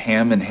the 2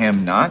 ham and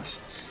ham not,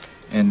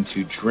 and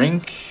to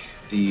drink,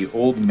 the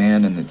old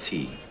man and the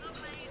tea.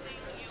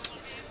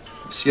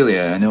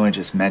 Celia, I know I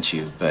just met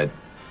you, but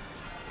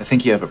I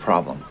think you have a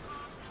problem.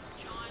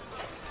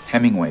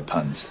 Hemingway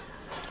puns.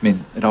 I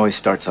mean, it always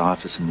starts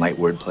off as some light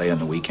wordplay on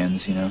the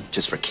weekends, you know,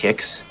 just for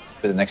kicks.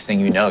 But the next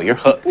thing you know, you're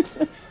hooked.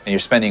 And you're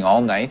spending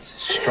all night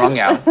strung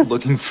out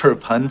looking for a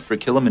pun for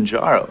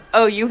Kilimanjaro.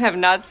 Oh, you have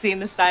not seen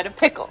the side of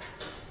pickle.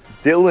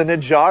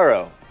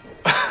 Dylanajaro.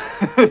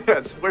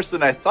 That's worse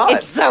than I thought.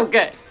 It's so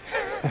good.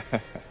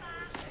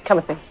 Come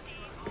with me.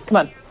 Come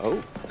on.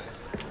 Oh.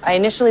 I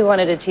initially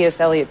wanted a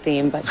T.S. Eliot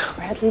theme, but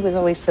Bradley was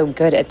always so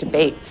good at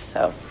debates,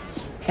 so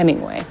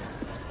Hemingway.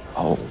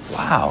 Oh,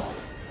 wow.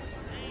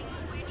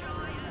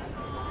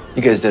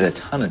 You guys did a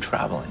ton of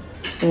traveling.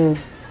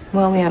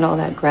 Well, we had all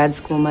that grad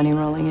school money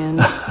rolling in.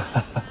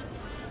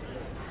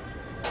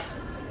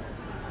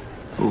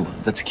 Ooh,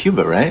 that's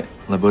Cuba, right?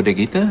 La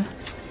Bodeguita?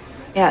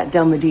 Yeah,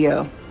 Del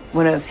Medio,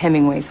 one of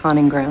Hemingway's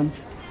haunting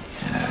grounds.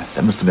 Yeah,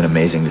 that must have been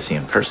amazing to see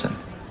in person.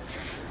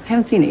 I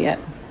haven't seen it yet.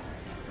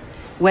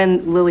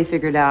 When Lily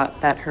figured out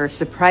that her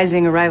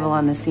surprising arrival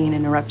on the scene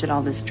interrupted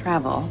all this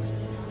travel,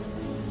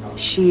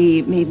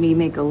 she made me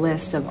make a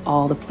list of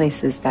all the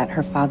places that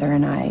her father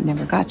and I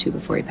never got to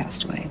before he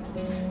passed away.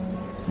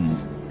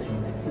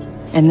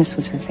 And this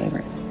was her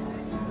favorite.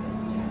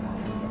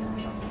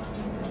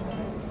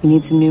 You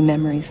need some new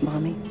memories,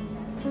 Mommy.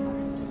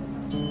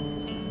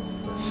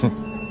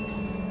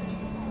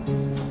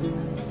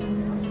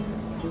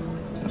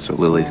 So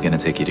Lily's gonna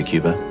take you to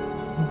Cuba?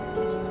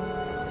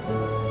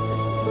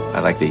 I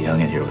like the young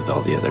in here with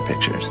all the other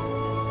pictures.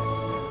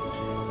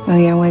 Oh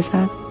yeah, why's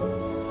that?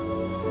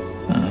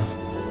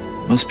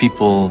 Most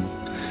people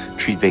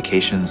treat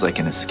vacations like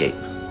an escape.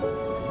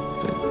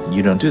 But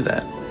you don't do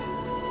that.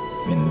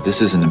 I mean,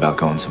 this isn't about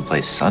going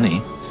someplace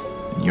sunny.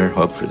 Your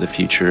hope for the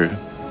future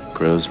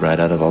grows right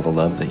out of all the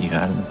love that you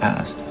had in the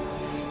past.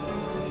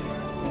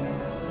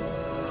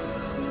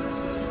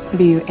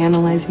 Are you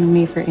analyzing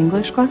me for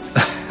English class?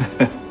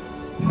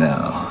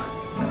 No,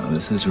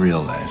 this is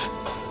real life.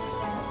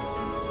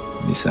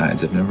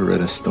 Besides, I've never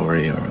read a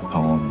story or a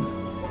poem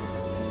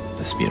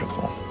this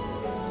beautiful.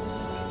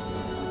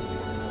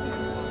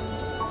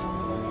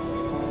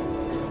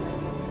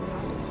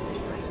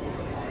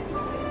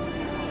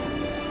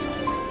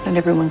 Not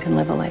everyone can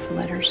live a life of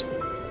letters.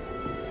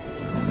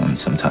 And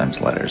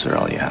sometimes letters are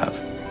all you have.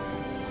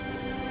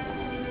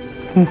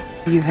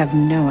 You have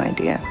no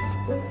idea.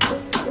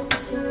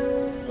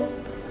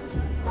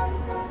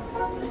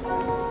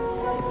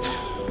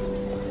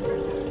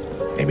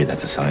 Maybe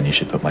that's a sign you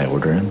should put my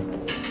order in.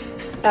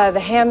 The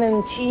ham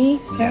and tea?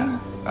 Yeah.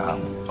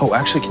 Oh,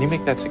 actually, can you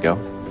make that to go?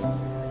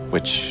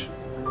 Which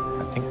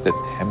I think that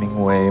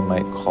Hemingway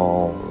might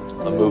call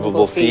a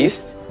movable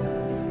feast.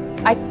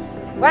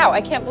 Wow,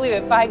 I can't believe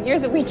it. 5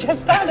 years that we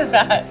just thought of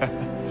that.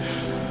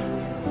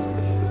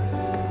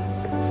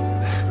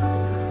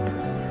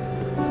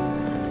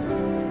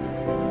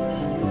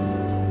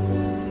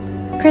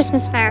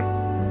 Christmas fair.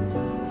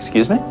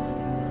 Excuse me?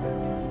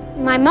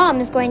 My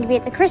mom is going to be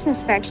at the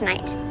Christmas fair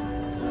tonight.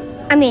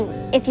 I mean,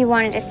 if you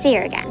wanted to see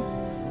her again.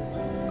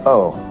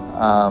 Oh,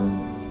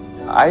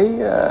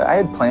 I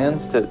had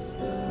plans to...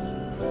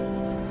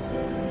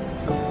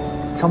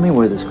 Tell me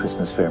where this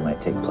Christmas fair might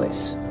take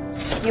place.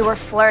 You were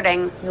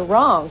flirting. You're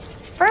wrong.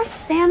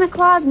 First Santa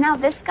Claus, now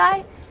this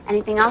guy.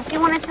 Anything else you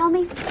want to tell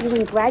me? You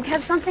and Greg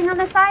have something on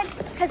the side?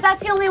 Because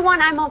that's the only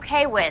one I'm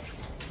okay with.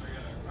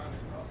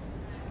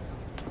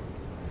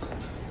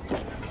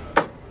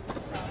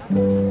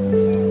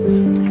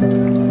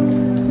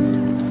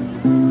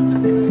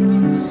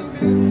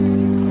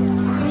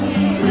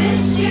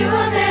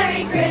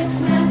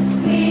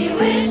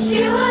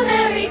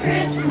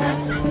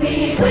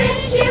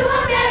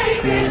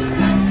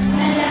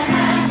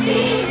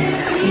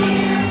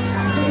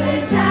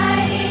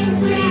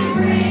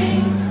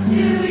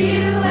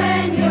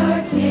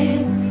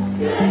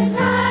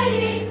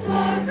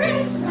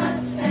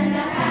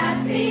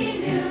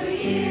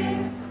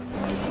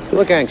 You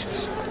look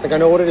anxious. I think I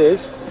know what it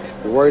is.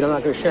 You're worried I'm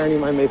not going to share any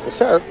of my maple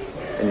syrup.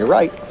 And you're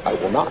right, I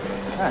will not.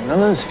 God,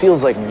 none of this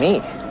feels like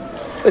me.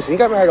 Listen, you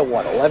got married at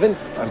what, 11?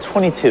 I'm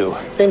 22.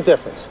 Same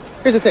difference.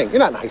 Here's the thing, you're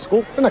not in high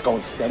school. You're not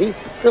going steady.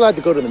 You're allowed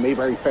to go to the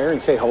Mayberry Fair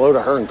and say hello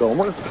to her and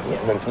Gomer.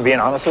 Yeah, but if I'm being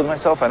honest with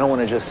myself, I don't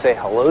want to just say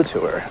hello to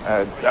her.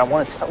 I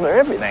want to tell her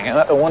everything.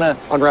 I want to...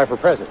 Unwrap her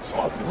presents.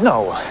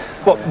 No.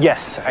 Well,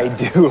 yes, I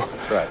do.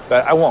 Right.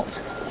 But I won't.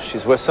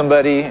 She's with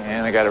somebody,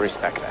 and I got to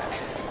respect that.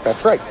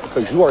 That's right,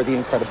 because you are the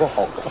Incredible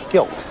Hulk of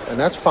guilt, and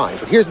that's fine.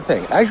 But here's the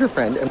thing, as your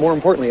friend, and more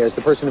importantly, as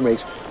the person who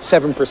makes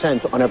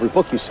 7% on every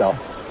book you sell,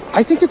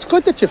 I think it's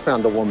good that you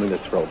found a woman that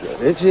thrilled you.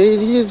 It's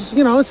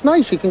you know, it's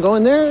nice. You can go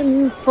in there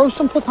and throw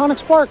some platonic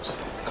sparks.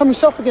 Come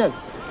yourself again.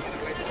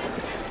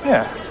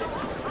 Yeah.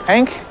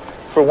 Hank,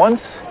 for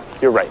once,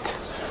 you're right.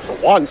 For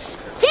once?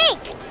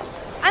 Jake!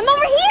 I'm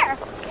over here!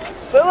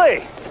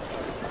 Lily!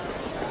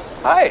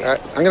 Hi. All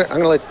right, I'm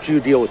gonna let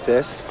you deal with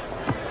this.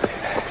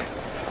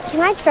 Can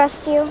I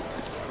trust you?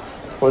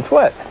 With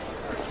what?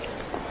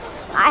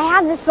 I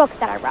have this book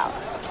that I wrote,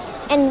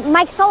 and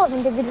Mike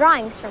Sullivan did the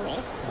drawings for me,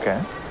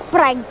 Okay.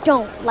 but I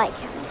don't like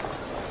him.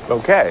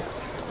 Okay.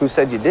 Who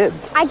said you did?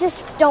 I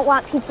just don't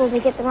want people to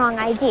get the wrong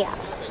idea.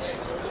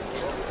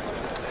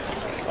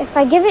 If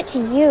I give it to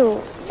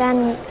you,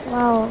 then,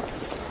 well...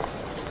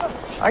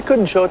 I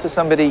couldn't show it to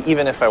somebody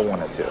even if I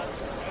wanted to.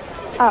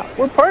 Oh.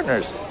 We're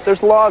partners.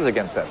 There's laws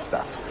against that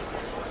stuff.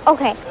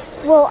 Okay,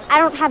 well, I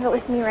don't have it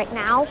with me right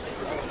now,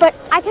 but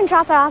I can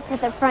drop it off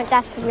at the front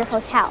desk of your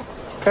hotel.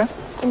 Okay.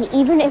 And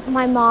even if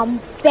my mom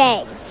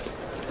begs.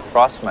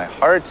 Cross my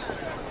heart.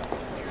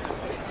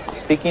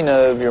 Speaking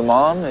of your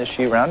mom, is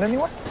she around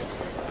anywhere?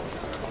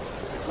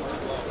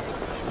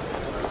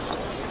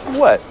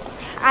 What?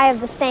 I have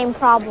the same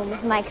problem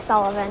with Mike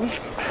Sullivan.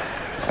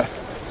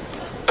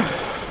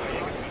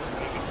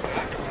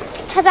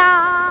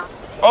 Ta-da!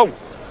 Oh,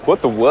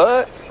 what the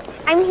what?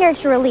 I'm here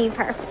to relieve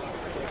her.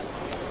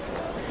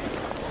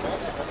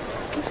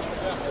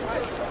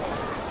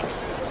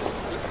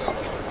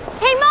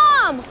 Hey,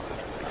 Mom!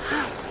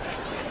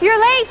 You're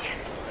late.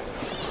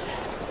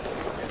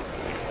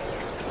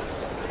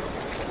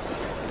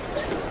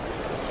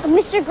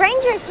 Mr.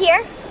 Granger's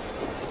here.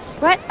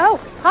 What? Oh,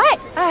 hi.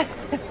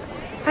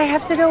 I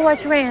have to go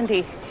watch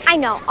Randy. I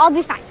know. I'll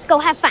be fine. Go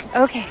have fun.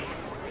 Okay.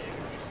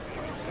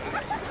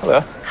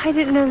 Hello. I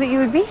didn't know that you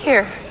would be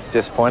here.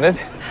 Disappointed?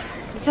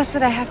 It's just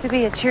that I have to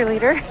be a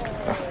cheerleader.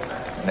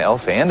 An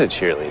elf and a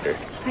cheerleader.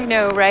 I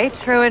know, right?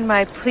 Throw in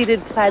my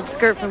pleated plaid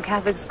skirt from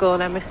Catholic school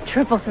and I'm a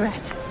triple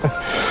threat.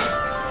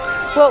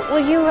 Well, will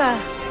you,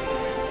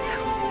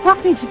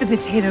 walk me to the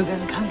potato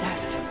gun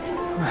contest?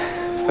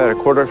 I've had a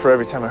quarter for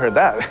every time I heard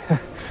that.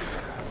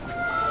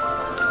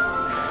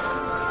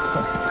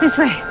 This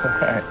way. All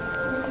right.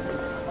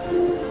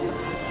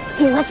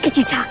 Here, let's get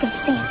you talking to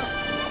Santa.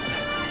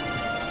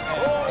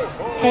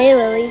 Hey,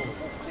 Lily.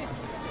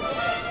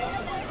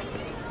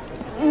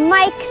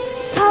 Mike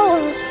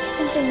Sullivan.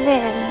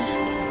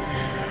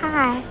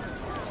 Hi.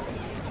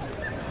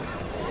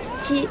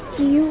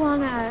 Do you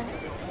wanna...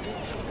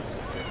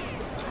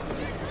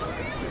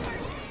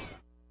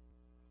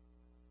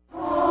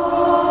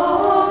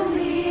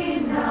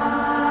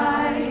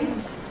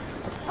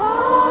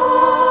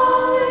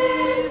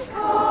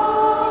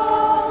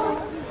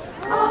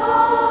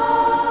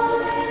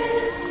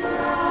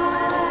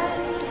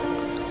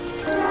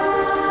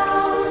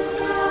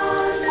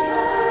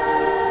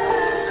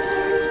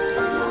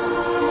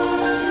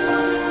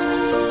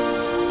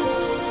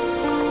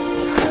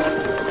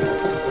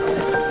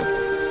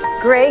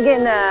 Greg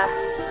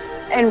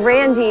and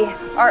Randy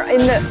are in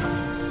the...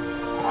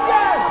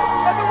 Yes!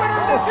 And the winner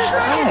of this year's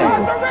Randy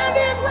Awards are Randy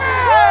and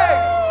Greg!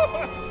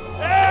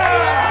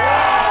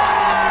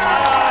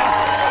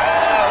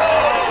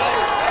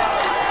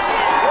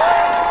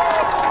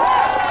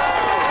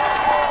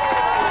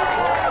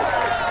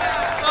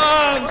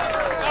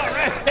 All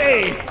right.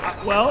 Hey,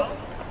 well,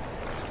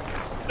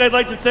 I'd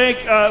like to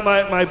thank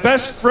my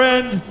best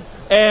friend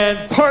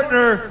and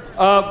partner,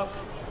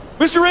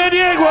 Mr. Randy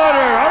Eggwater.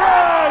 All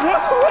right.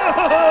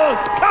 Whoa.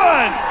 Come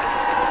on.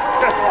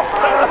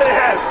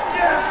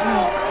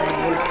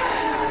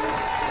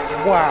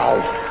 Wow.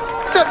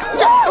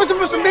 That was the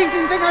most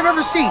amazing thing I've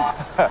ever seen.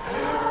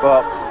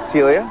 Well,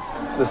 Celia,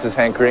 this is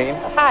Hank Green.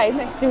 Hi,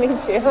 nice to meet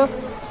you.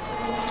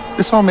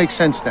 This all makes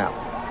sense now.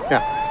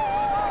 Yeah.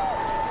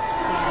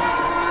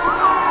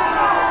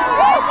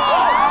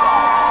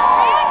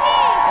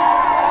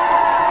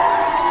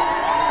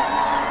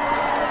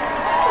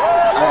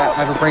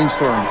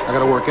 rainstorm. I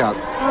gotta work out.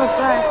 Oh,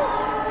 God.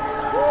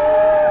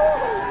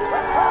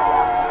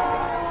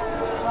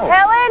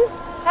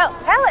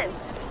 Helen!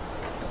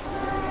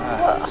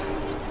 Well,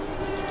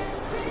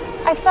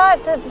 I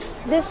thought that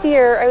this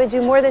year I would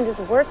do more than just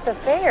work the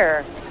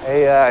fair.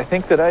 Hey, I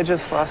think that I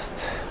just lost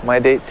my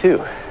date, too.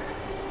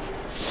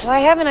 Well, I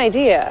have an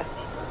idea.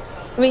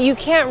 I mean, you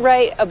can't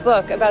write a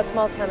book about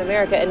small-town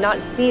America and not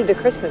see the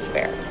Christmas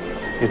fair.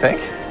 You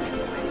think?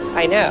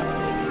 I know.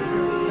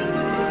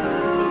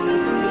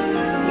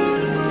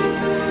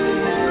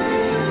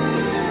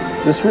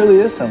 This really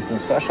is something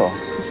special.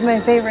 It's my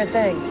favorite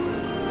thing.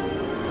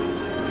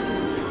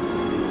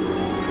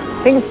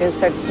 I think it's gonna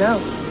start to snow.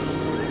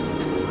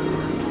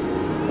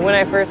 When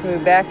I first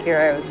moved back here,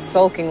 I was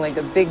sulking like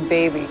a big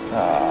baby.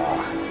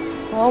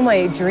 All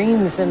my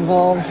dreams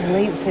involved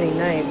late city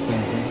nights,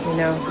 you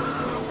know.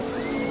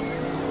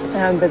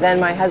 But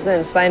then my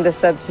husband signed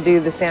us up to do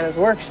the Santa's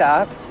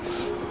workshop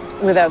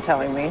without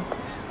telling me.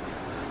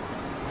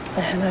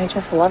 And I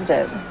just loved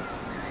it.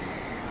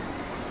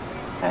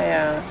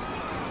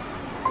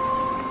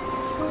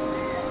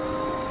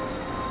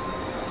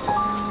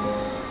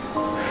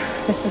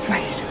 This is why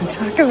you don't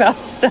talk about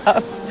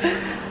stuff.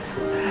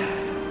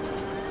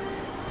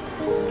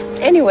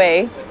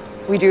 Anyway,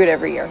 we do it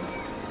every year.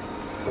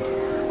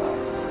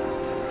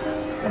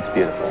 That's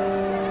beautiful.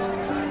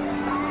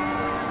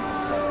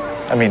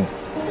 I mean,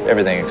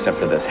 everything except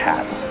for this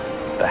hat.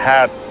 The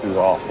hat is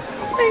awful.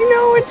 I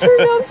know, it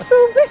turned out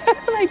so bad.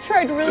 I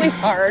tried really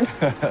hard.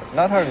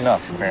 Not hard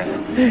enough,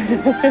 apparently.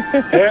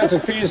 Hands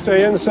and feet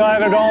stay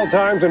inside at all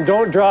times and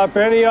don't drop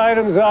any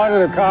items out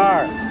of the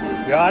car.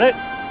 Got it?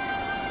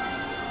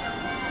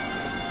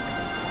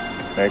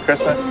 Merry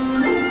Christmas.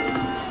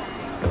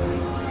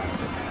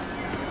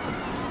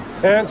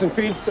 Hands and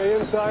feet stay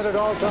inside at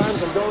all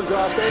times and don't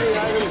drop any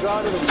items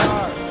out of the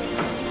car.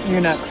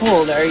 You're not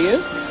cold, are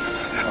you?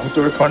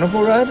 Outdoor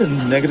carnival ride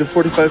in negative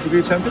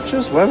 45-degree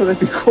temperatures? Why would I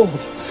be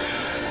cold?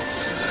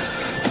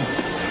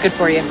 Good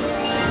for you.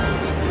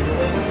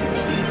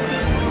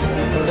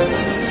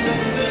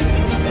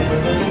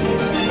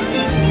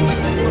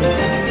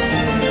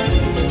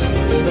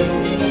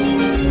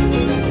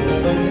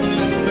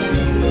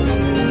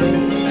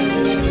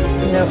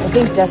 You know, I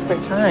think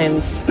desperate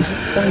times.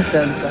 Dun,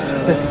 dun,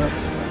 dun.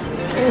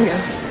 There we go.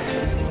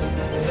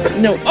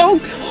 No. Oh!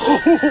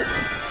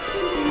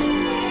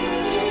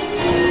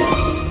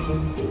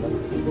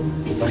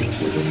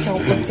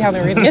 Don't look down, or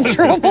we're gonna get in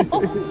trouble.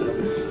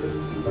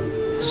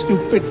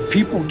 Stupid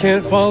people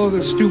can't follow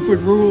the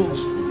stupid rules.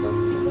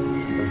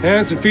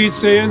 Hands and feet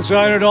stay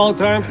inside at all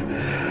times.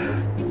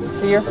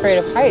 So you're afraid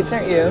of heights,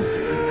 aren't you?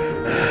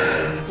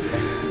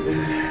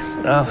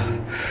 No.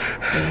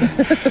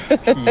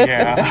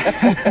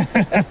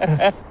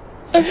 Yeah.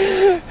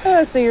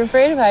 So you're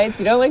afraid of heights,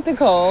 you don't like the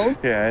cold.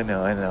 Yeah, I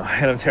know. And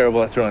I'm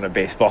terrible at throwing a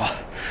baseball.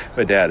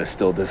 My dad is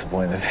still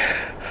disappointed.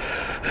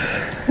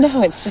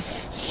 No, it's just...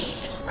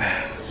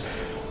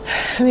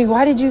 I mean,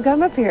 why did you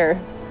come up here?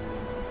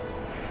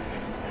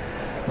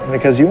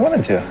 Because you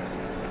wanted to.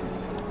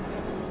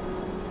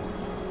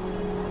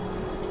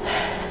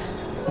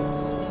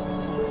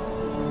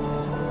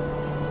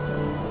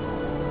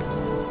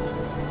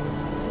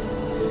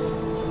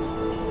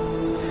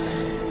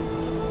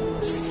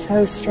 It's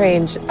so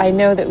strange. I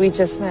know that we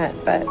just met,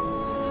 but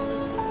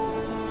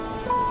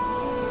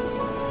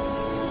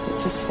it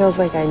just feels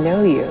like I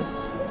know you.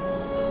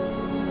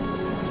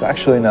 It's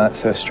actually not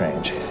so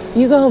strange.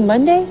 You go home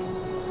Monday?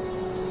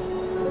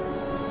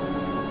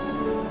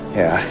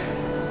 Yeah.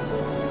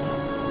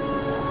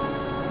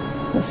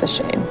 That's a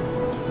shame.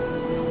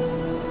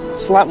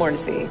 There's a lot more to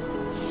see. I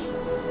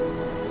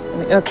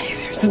mean, okay,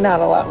 there's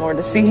not a lot more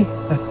to see.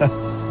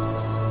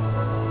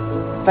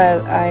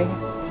 But I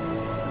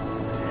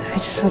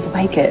just would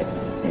like it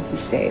if you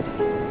stayed.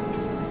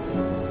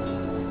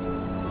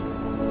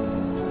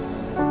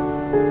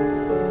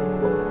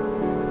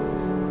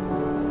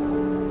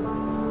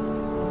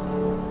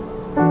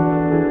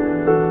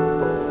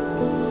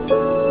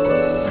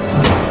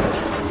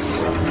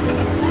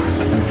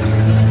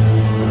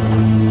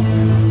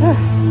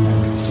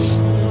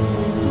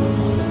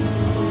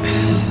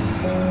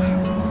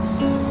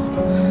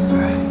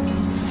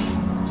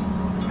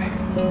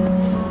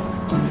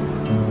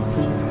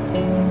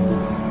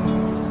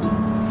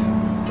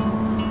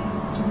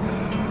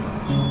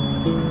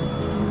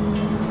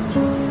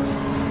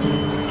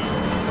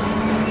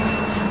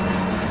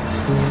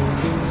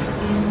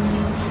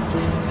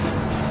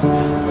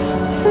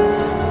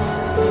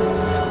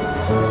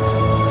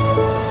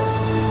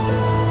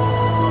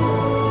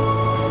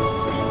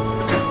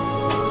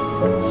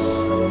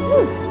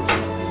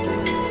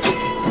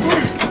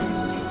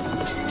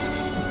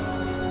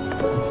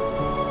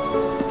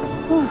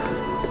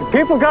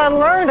 People gotta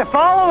learn to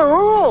follow the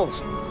rules.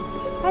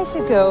 I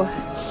should go.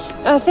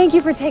 Thank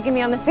you for taking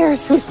me on the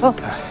Ferris wheel.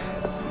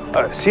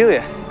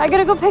 Celia. I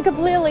gotta go pick up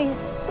Lily.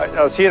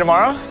 I'll see you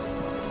tomorrow.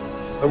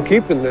 I'm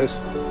keeping this.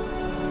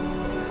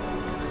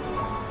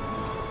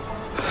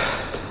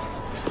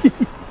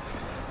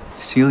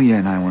 Celia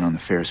and I went on the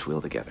Ferris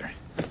wheel together.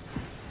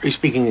 Are you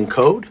speaking in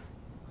code?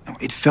 No,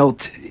 it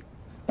felt...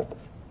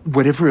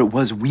 Whatever it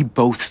was, we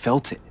both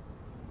felt it.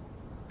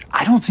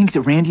 I don't think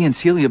that Randy and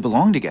Celia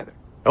belong together.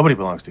 Nobody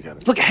belongs together.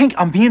 Look, Hank,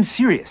 I'm being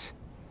serious.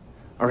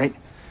 All right?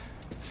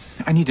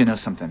 I need to know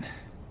something.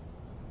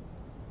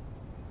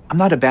 I'm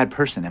not a bad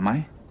person, am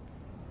I?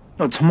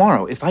 No,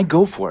 tomorrow, if I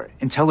go for it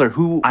and tell her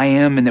who I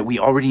am and that we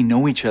already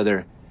know each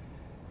other,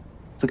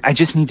 look, I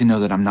just need to know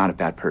that I'm not a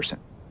bad person.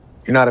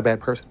 You're not a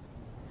bad person?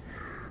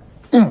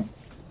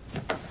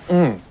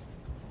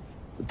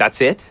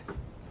 That's it?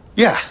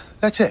 Yeah,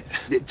 that's it.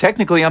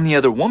 Technically, I'm the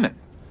other woman.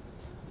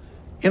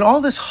 In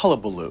all this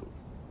hullabaloo,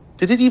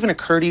 did it even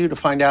occur to you to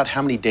find out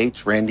how many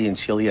dates Randy and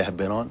Celia have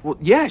been on? Well,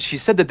 yeah, she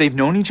said that they've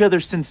known each other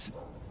since...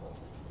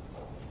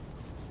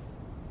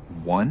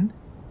 1?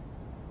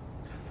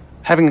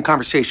 Having a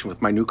conversation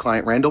with my new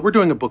client, Randall. We're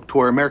doing a book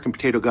tour, American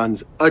Potato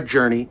Guns, A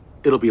Journey.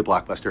 It'll be a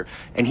blockbuster.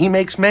 And he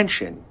makes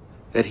mention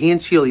that he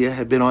and Celia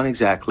have been on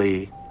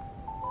exactly...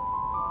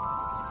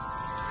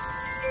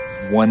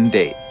 1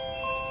 date.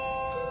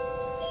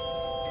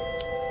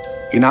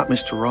 You're not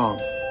Mr. Wrong.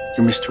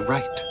 You're Mr.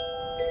 Right.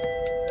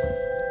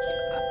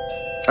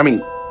 I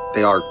mean,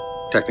 they are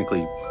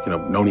technically,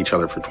 known each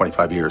other for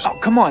 25 years. Oh,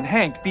 come on,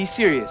 Hank, be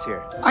serious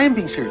here. I am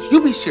being serious.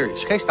 You be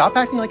serious, okay? Stop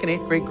acting like an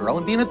 8th grade girl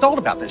and be an adult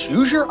about this.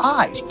 Use your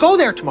eyes. Go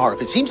there tomorrow.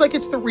 If it seems like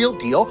it's the real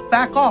deal,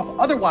 back off.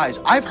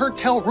 Otherwise, I've heard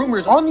tell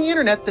rumors on the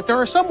internet that there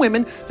are some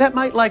women that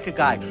might like a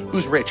guy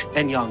who's rich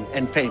and young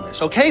and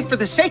famous, okay? For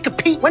the sake of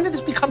Pete, when did this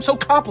become so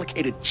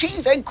complicated?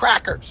 Cheese and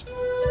crackers.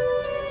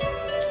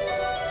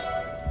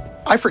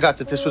 I forgot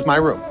that this was my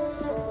room.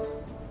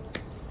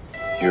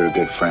 You're a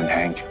good friend,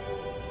 Hank.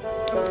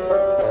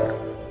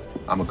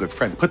 I'm a good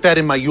friend. Put that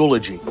in my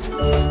eulogy.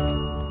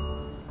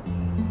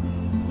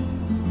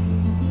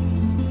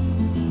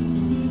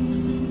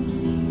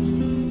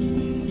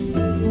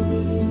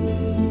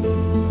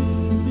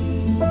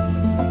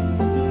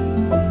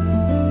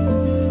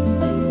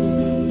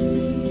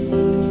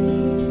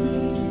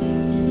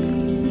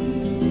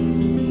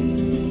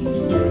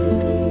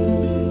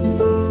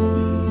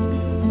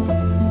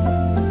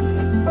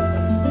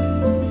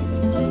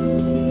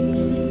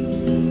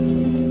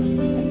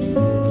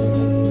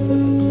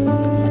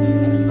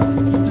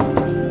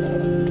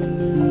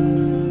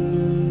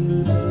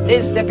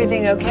 Is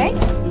everything okay?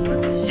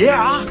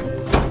 Yeah.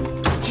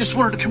 Just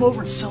wanted to come over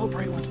and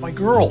celebrate with my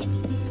girl.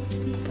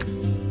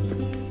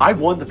 I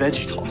won the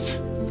veggie toss.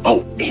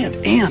 Oh,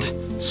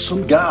 and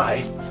some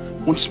guy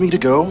wants me to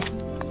go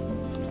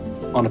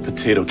on a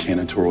potato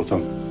cannon tour with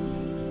him.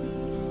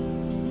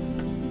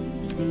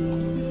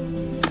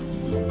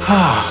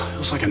 It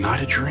was like a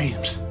night of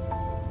dreams.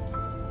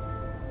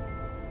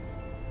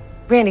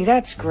 Randy,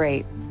 that's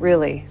great,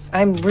 really.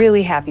 I'm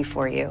really happy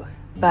for you.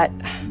 But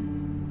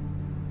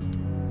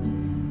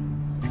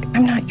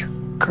I'm not your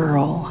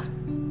girl.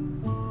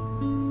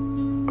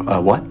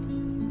 What?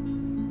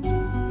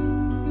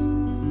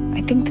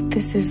 I think that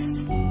this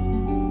is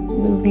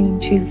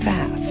moving too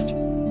fast.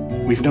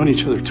 We've known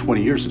each other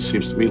 20 years. It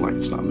seems to me like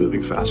it's not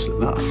moving fast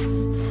enough.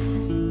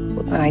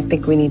 Well, then I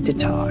think we need to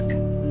talk.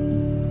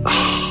 Come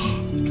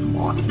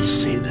on, don't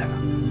say that.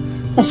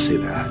 Don't say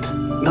that.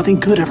 Nothing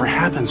good ever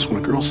happens when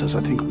a girl says,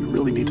 I think we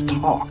really need to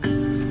talk.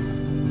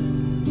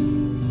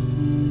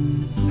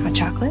 Hot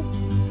chocolate?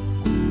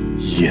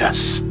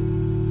 Yes.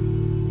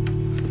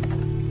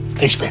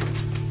 Thanks, babe.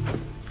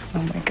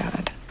 Oh my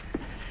God.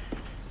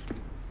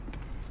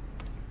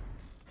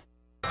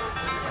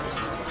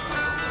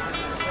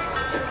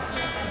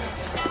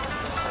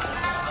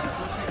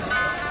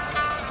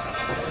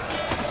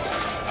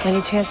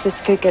 Any chance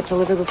this could get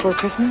delivered before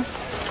Christmas?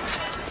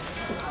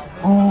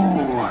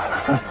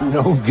 Oh,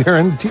 no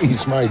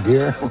guarantees, my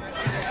dear.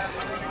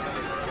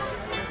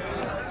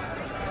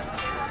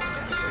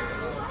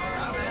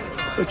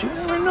 But you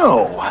never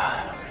know.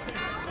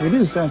 It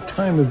is that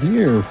time of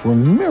year for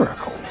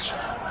miracles.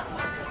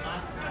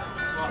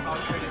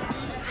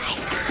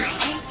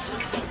 Hi, I'm so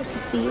excited to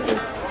see you.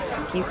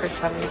 Thank you for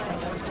coming so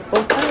much.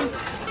 Oh, hi.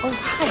 Oh,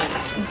 hi.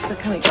 Thanks for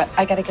coming, but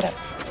I gotta get up.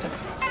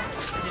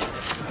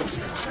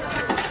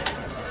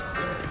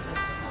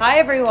 Hi,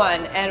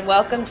 everyone, and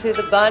welcome to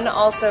the Bun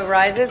Also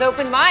Rises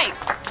open mic.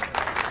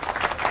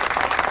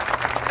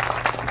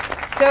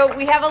 So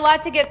we have a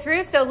lot to get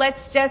through, so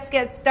let's just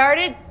get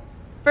started.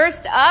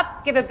 First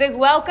up, give a big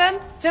welcome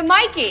to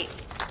Mikey.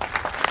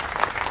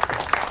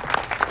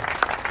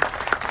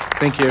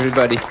 Thank you,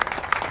 everybody.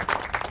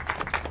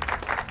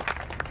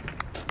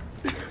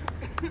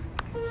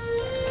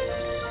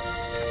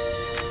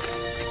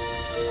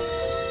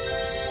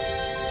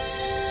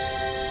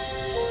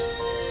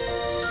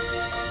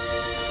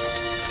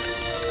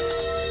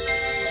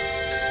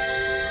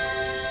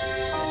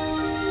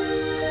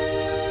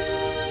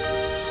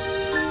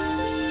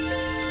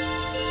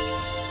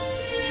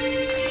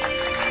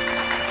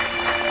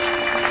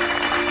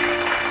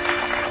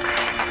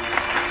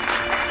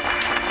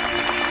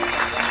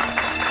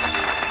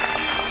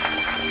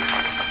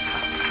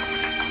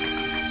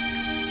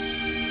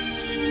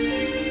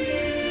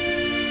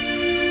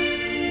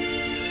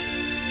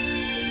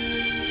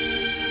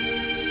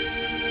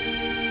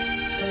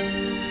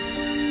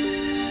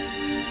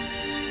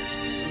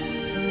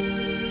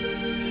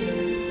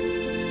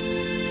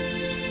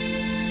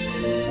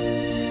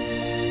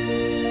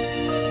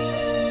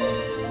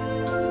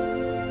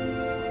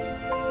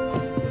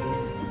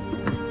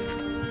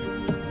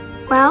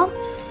 Well?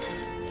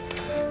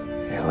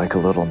 You're like a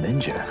little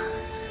ninja.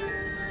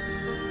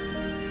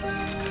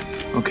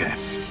 Okay,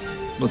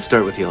 let's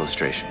start with the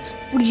illustrations.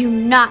 Would you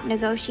not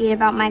negotiate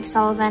about Mike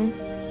Sullivan?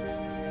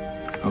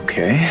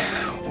 Okay,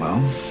 well,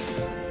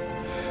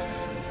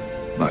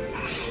 look,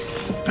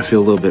 I feel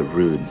a little bit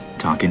rude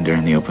talking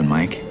during the open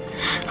mic.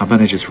 How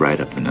about I just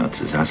write up the notes?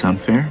 Does that sound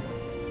fair?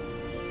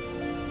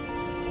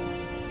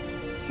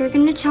 You're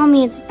gonna tell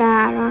me it's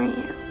bad, aren't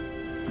you?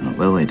 No,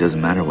 Lily, it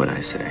doesn't matter what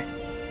I say.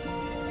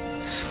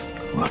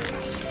 Look,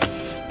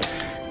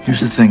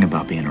 here's the thing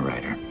about being a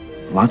writer.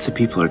 Lots of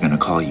people are gonna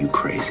call you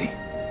crazy.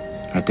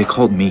 Right? They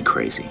called me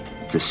crazy.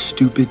 It's a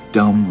stupid,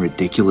 dumb,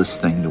 ridiculous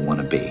thing to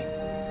want to be.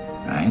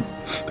 Right?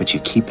 But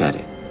you keep at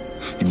it.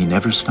 And you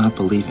never stop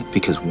believing.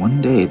 Because one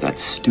day, that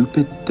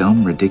stupid,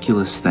 dumb,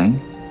 ridiculous thing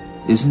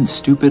isn't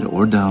stupid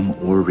or dumb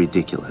or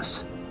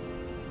ridiculous.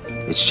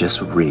 It's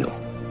just real.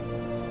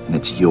 And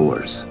it's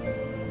yours.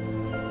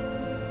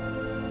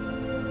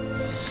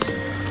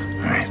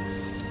 All right.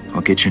 I'll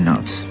get your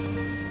notes.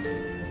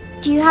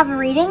 Do you have a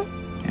reading?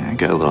 Yeah, I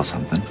got a little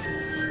something.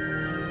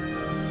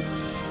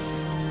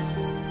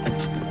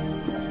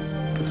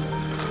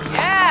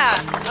 Yeah,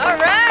 all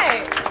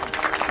right.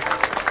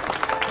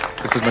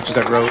 That's as much as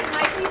I wrote.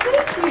 Mikey,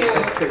 thank you.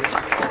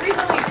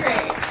 Really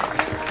great.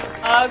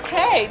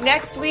 Okay,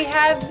 next we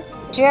have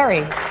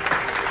Jerry.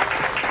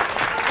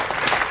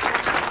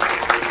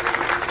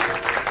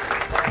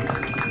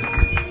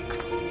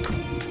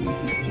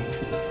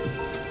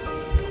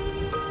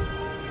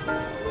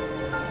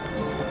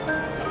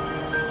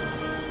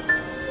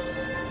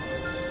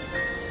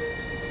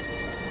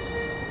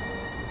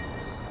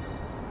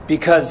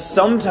 Because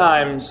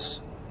sometimes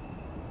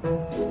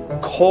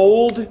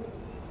cold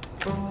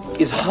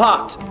is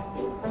hot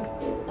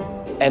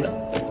and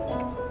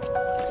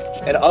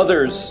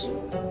others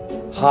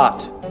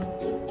hot.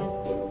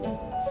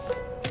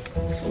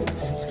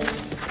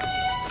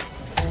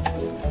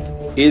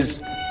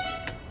 Is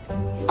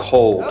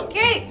cold.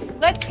 Okay,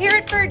 let's hear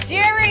it for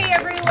Jerry,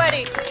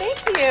 everybody.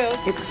 Thank you.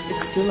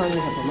 It's too long to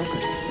have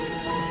democracy.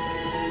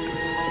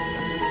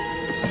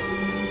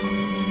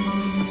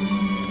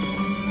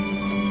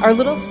 Our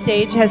little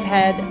stage has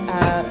had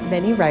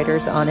many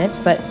writers on it,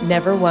 but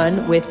never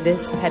one with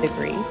this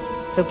pedigree.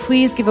 So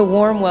please give a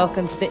warm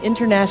welcome to the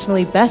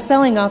internationally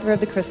best-selling author of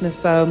The Christmas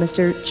Bow,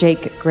 Mr.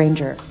 Jake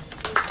Granger.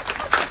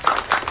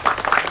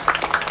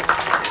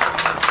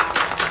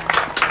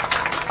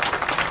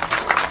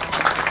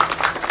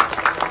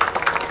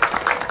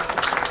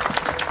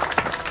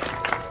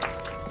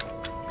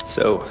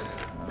 So,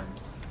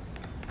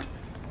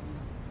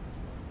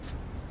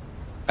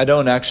 I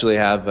don't actually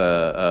have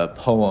a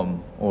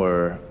poem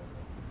or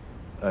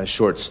a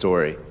short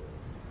story.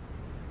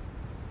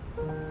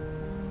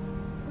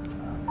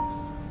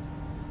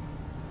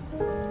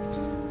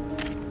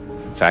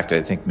 In fact,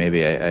 I think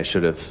maybe I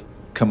should have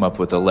come up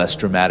with a less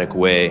dramatic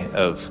way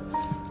of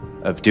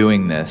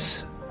doing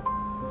this.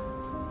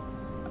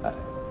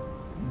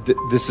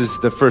 This is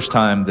the first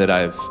time that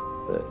I've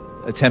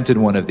attempted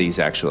one of these,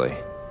 actually.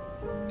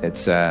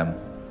 It's a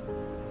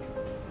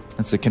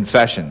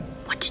confession.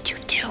 What did you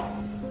do?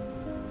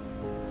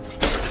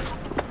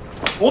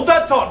 Hold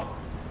that thought.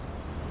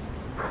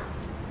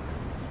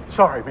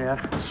 Sorry, man.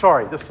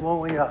 Sorry. This will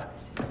only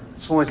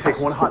take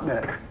one hot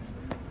minute.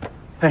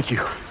 Thank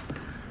you.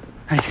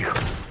 Thank you.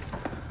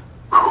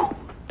 Whew.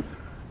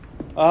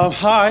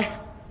 Hi.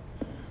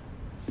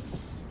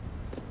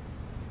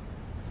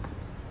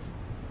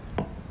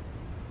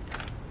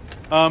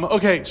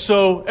 Okay,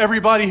 so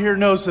everybody here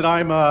knows that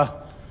I'm,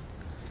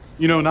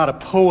 not a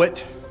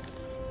poet.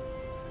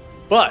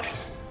 But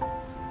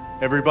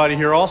everybody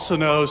here also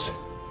knows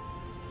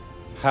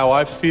how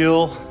I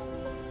feel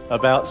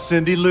about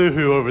Cindy Lou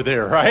Who over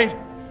there, right?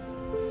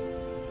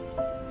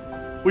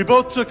 We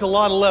both took a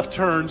lot of left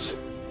turns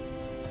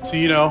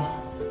to,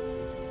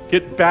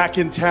 get back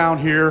in town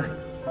here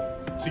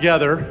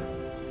together.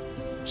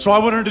 So I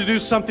wanted to do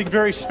something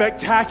very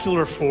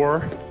spectacular for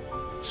her.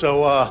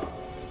 So,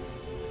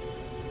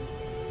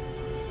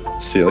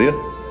 Celia,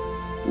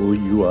 will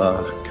you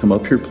come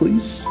up here,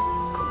 please?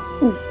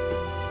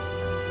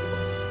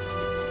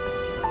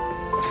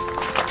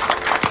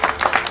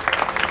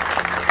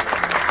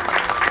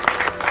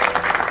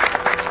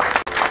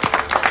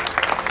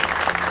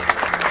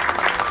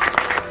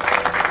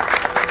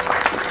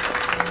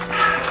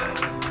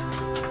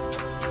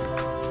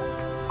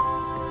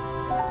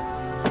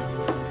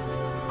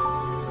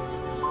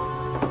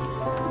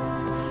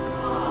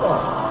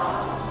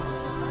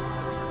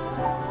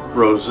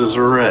 Roses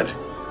are red.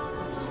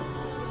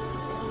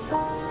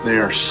 They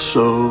are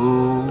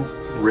so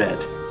red.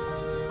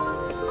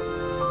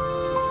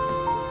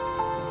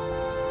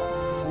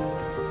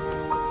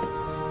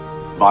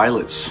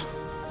 Violets,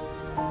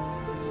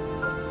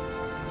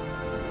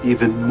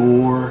 even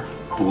more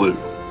blue.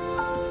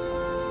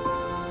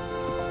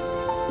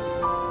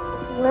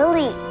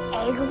 Lily,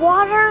 egg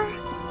water?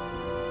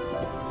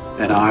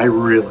 And I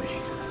really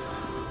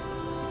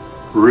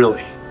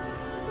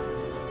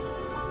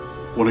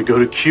want to go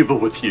to Cuba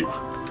with you.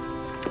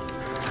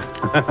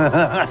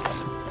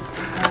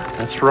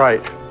 That's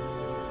right.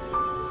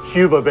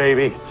 Cuba,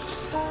 baby.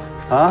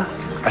 Huh?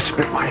 I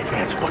spent my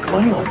advance book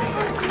money on these.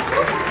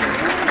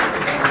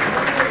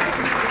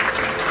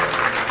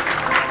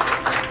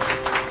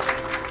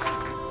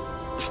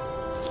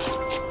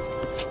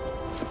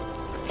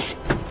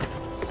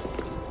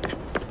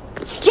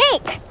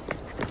 Jake!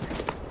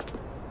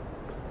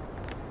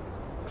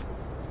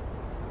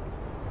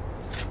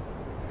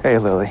 Hey,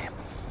 Lily.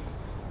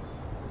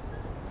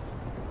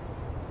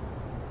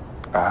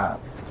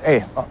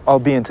 Hey, I'll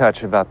be in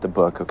touch about the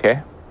book,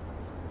 okay?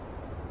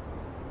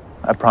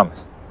 I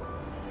promise.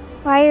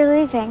 Why are you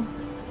leaving?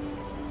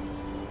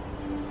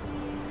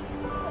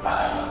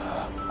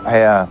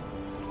 I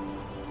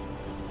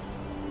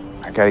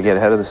gotta get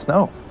ahead of the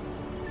snow.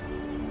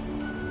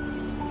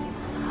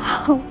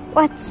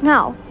 What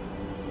snow?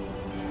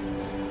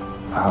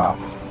 Oh.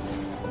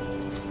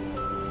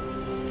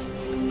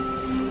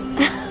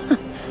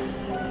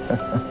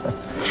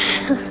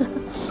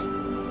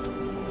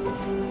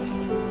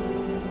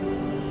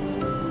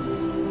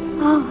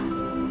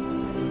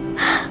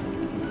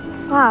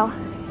 Wow.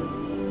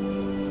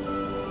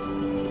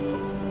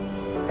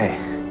 Hey,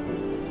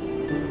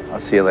 I'll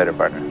see you later,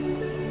 partner.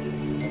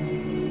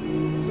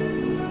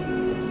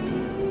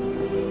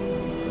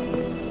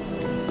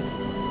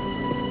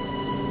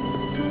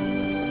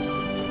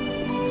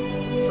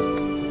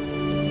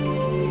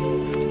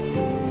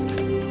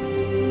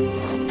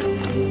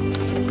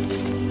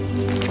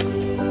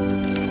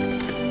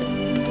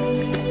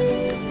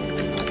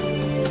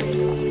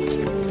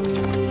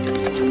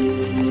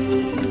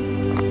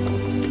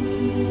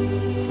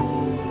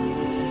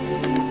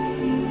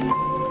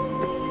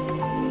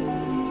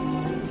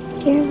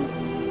 Dear.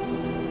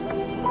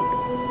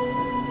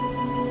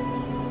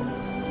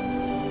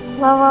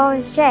 Love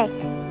always, Jake.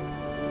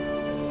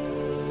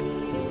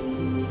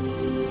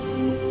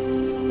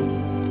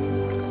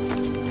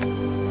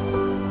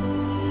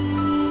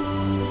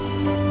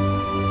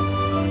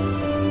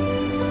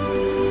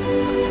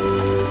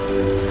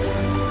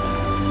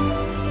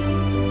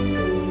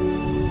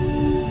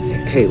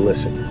 Hey,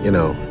 listen,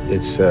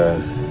 it's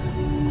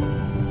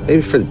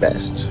maybe for the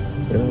best,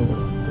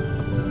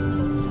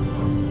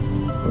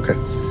 Okay.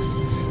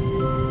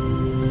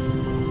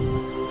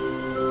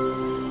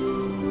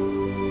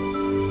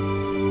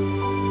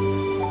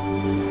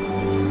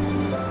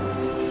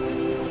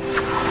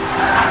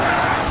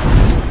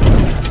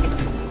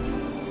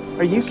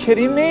 Are you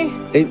kidding me?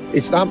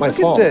 It's not my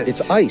fault.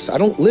 It's ice. I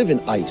don't live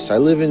in ice. I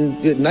live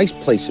in nice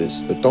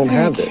places that don't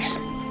have this.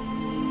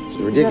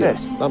 It's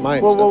ridiculous. It's not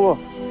mine. Whoa.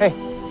 Hey,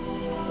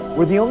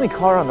 we're the only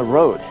car on the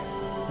road.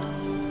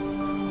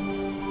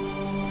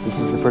 This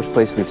is the first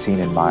place we've seen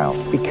in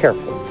miles. Be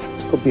careful.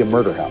 This could be a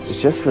murder house.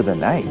 It's just for the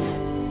night.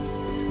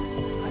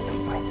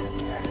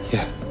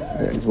 Yeah.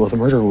 Well, the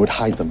murderer would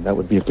hide them. That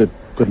would be a good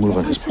move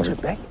on his part. Such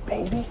a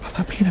baby. I'm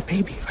not being a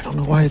baby. I don't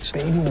know why it's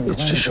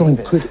just showing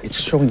good. It's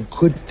showing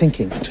good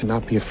thinking to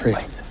not be afraid.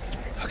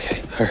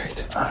 Okay. All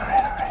right.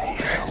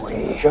 Here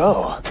we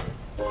go.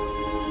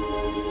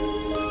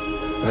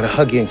 I'm gonna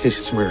hug you in case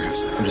it's a murder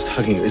house. I'm just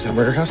hugging you. Is that a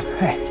murder house?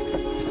 Hey.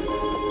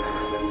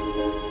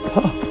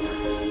 Oh.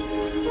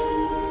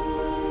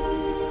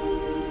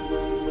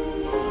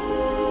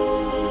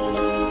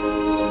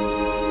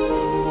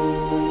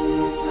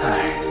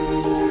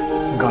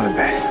 I'm going to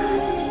bed.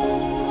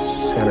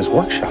 Santa's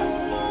workshop.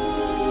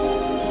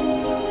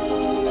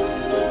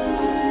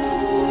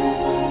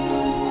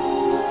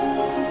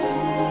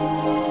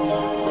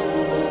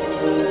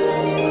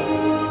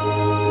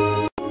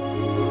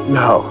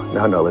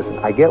 No, listen.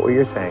 I get what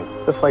you're saying.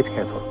 The flight's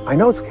canceled. I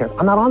know it's canceled.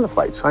 I'm not on the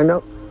flight, so I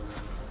know.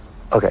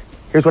 Okay,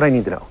 here's what I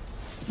need to know.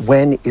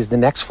 When is the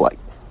next flight?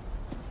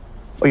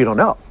 Oh, you don't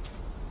know?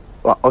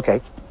 Well, okay.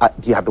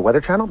 Do you have the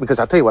Weather Channel? Because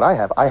I'll tell you what I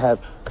have. I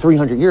have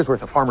 300 years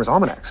worth of Farmer's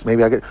Almanacs.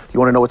 Maybe you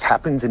want to know what's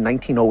happened in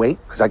 1908?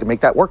 Because I can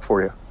make that work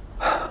for you.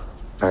 All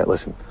right,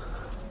 listen.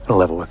 I'm gonna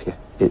level with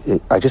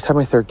you. I just had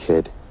my third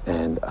kid,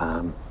 and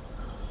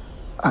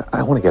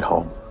I want to get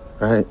home.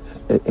 Right?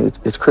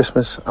 It's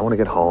Christmas. I want to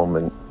get home,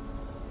 and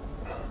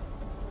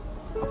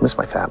I miss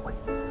my family.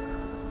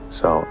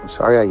 So I'm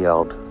sorry I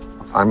yelled.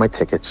 I'll find my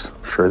tickets.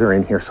 I'm sure they're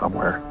in here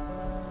somewhere.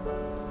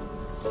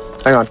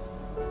 Hang on.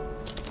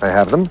 I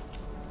have them.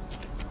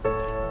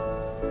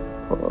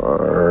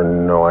 Or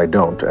no, I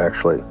don't,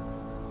 actually.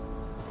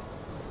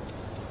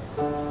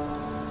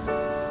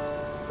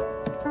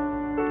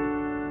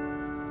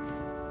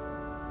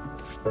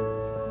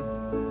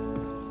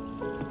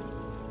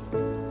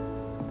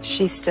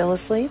 She's still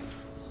asleep?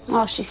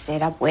 Well, she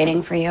stayed up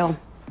waiting for you.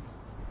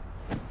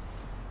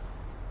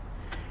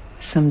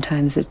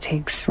 Sometimes it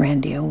takes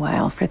Randy a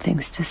while for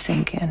things to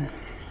sink in.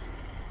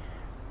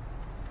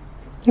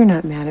 You're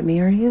not mad at me,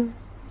 are you?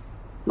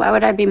 Why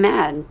would I be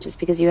mad? Just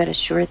because you had a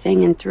sure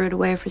thing and threw it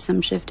away for some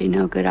shifty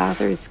no-good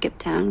author who skipped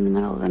town in the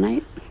middle of the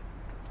night?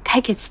 Guy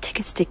gets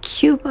tickets to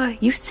Cuba.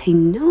 You say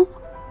no?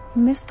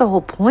 You missed the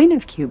whole point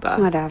of Cuba.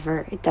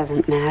 Whatever. It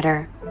doesn't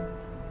matter.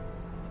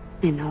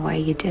 I know why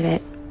you did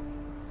it.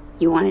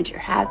 You wanted your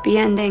happy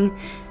ending,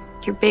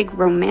 your big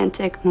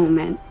romantic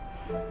moment.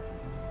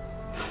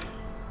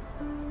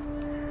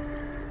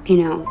 You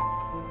know,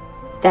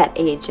 that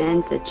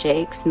agent at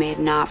Jake's made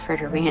an offer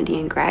to Randy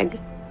and Greg.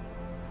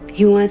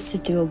 He wants to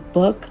do a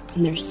book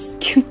on their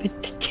stupid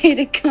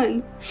potato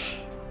gun.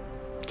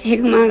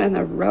 Take them out on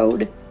the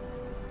road.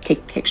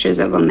 Take pictures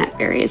of them at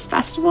various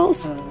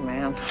festivals. Oh,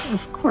 man.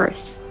 Of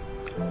course.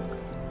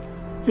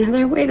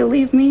 Another way to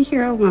leave me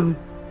here alone.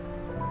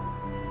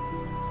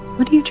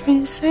 What are you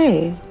trying to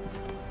say?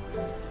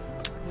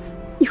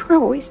 You were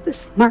always the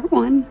smart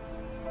one,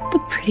 the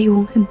pretty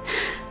one.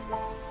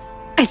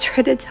 I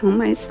tried to tell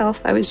myself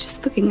I was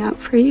just looking out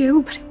for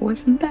you, but it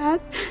wasn't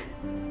that.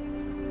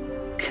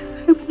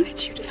 I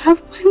wanted you to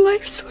have my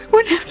life so I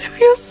wouldn't have to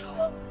feel so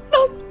alone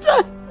all the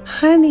time.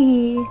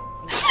 Honey.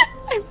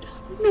 I'm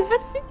not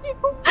mad at you.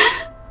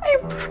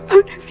 I'm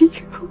proud of you.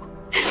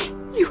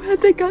 You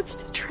had the guts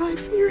to try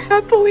for your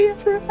happily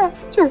ever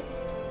after.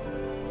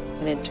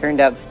 And it turned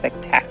out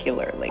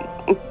spectacularly.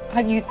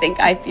 How do you think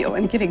I feel?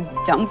 I'm getting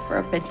dumped for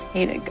a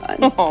potato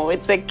gun. Oh,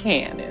 it's a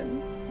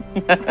cannon.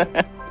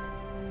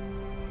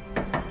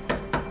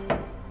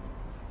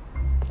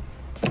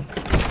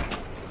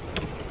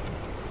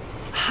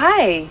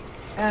 Hi,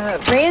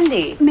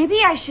 Randy.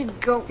 Maybe I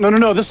should go.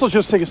 No, this will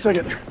just take a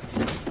second.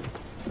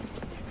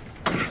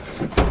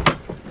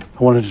 I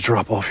wanted to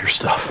drop off your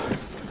stuff.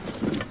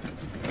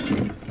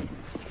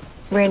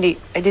 Randy,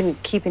 I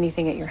didn't keep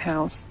anything at your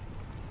house.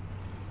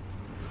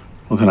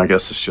 Well, then I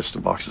guess it's just a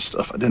box of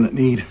stuff I didn't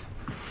need.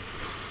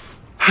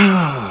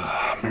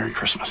 Merry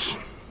Christmas.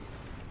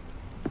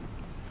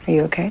 Are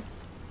you okay?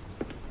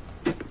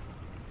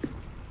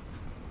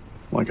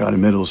 Well, I gotta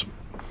admit, it was a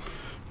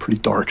pretty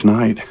dark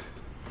night.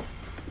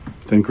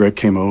 Then Greg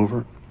came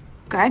over.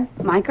 Greg?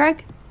 My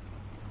Greg?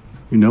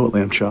 You know it,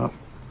 Lamb Chop.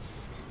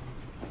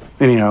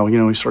 Anyhow,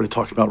 he started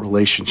talking about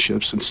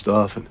relationships and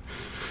stuff, and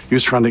he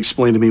was trying to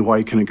explain to me why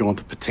he couldn't go on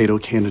the potato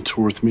cannon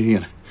tour with me,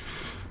 and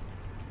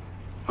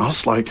I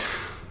was like,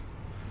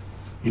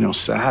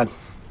 sad.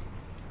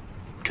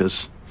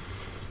 Because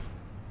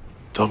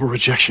double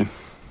rejection.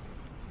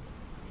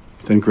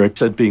 Then Greg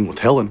said being with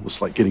Helen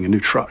was like getting a new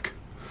truck.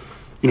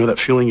 You know that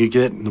feeling you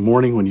get in the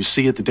morning when you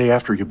see it the day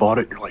after you bought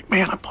it? You're like,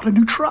 man, I bought a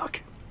new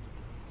truck.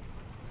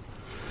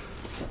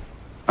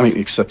 I mean,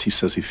 except he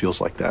says he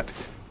feels like that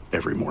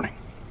every morning.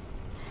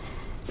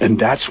 And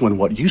that's when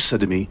what you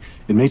said to me,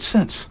 it made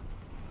sense.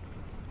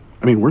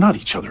 I mean, we're not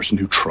each other's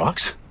new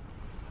trucks.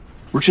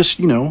 We're just,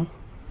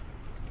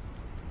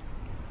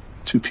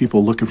 two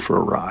people looking for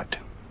a ride.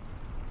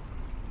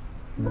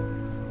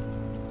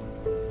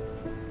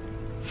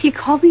 He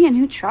called me a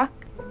new truck?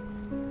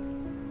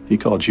 He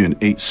called you an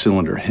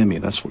 8-cylinder Hemi.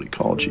 That's what he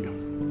called you.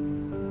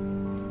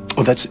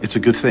 Oh, it's a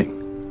good thing.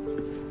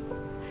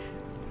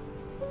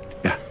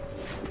 Yeah.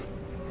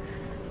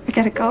 I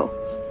gotta go.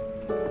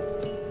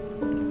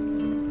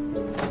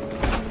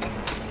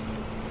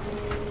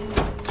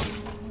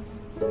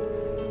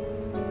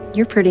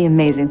 You're pretty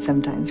amazing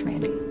sometimes,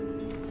 Randy.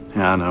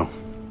 Yeah, I know.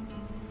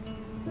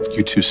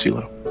 You too,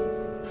 CeeLo.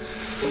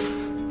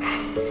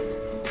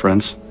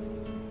 Friends?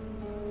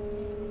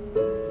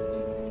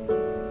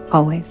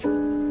 Always.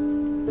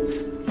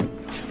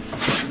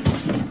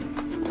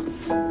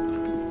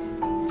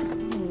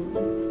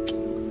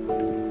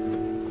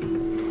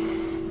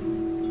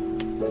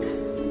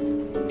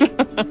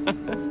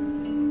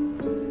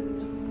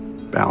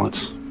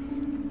 Balance.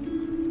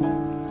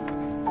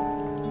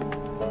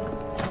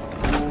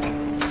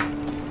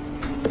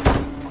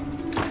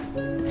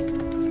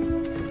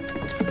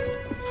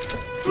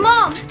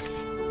 Mom!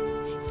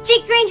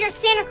 Jake Granger's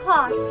Santa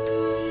Claus.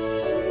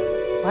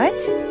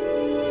 What?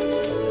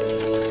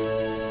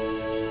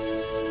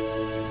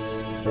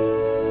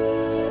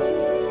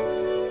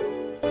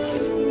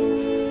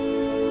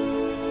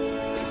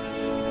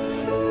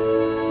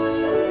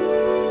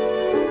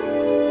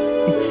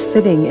 It's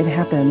fitting it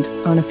happened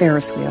on a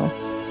Ferris wheel.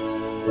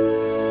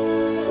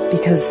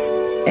 Because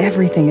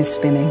everything is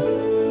spinning.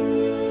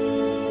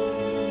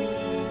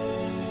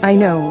 I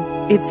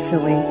know it's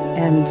silly,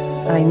 and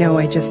I know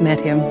I just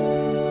met him.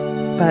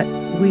 But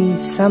we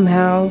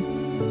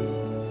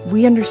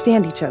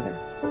understand each other.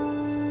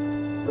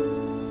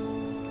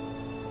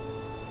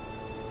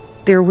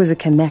 There was a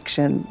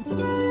connection,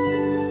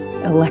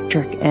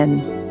 electric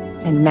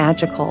and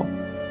magical,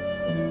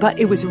 but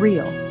it was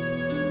real.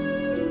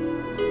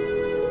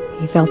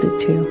 He felt it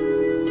too.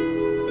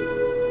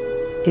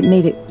 It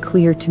made it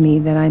clear to me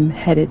that I'm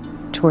headed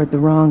toward the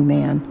wrong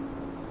man.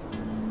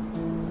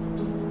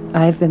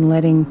 I've been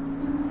letting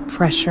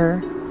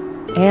pressure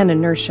and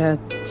inertia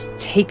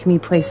take me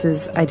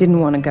places I didn't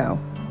want to go.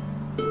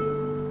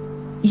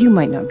 You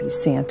might not be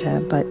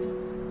Santa, but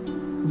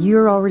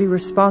you're already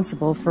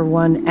responsible for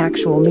one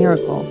actual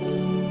miracle.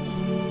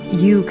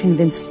 You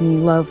convinced me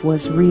love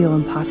was real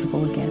and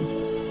possible again.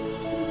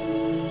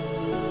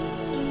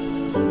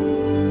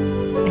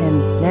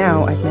 And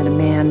now I've met a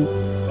man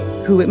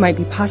who it might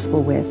be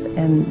possible with,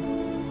 and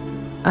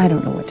I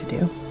don't know what to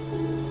do.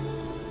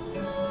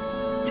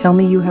 Tell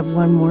me you have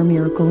one more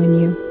miracle in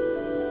you.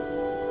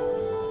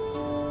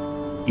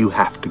 You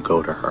have to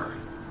go to her.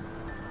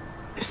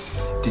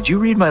 Did you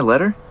read my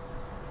letter?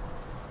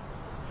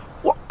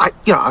 Well,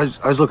 You know,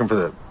 I was looking for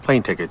the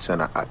plane tickets,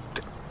 and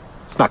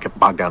let's not get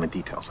bogged down in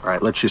details, all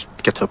right? Let's just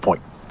get to the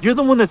point. You're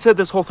the one that said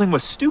this whole thing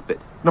was stupid.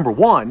 Number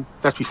one,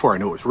 that's before I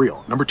knew it was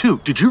real. Number two,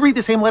 did you read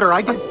the same letter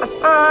I did?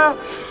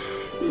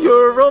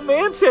 You're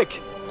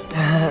romantic.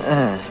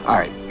 All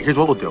right, here's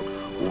what we'll do.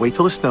 We'll wait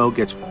till the snow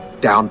gets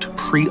down to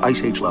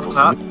pre-Ice Age levels.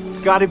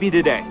 It's got to be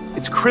today.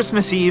 It's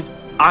Christmas Eve.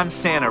 I'm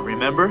Santa,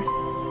 remember?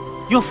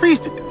 You'll freeze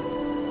to death.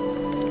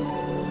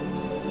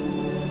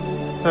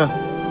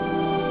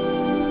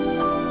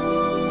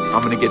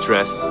 I'm going to get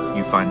dressed.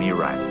 You find me a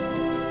ride.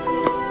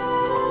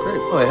 Great.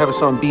 Well, I have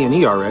us on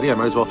B&E already. I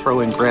might as well throw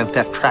in Grand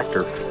Theft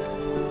Tractor.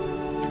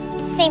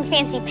 Same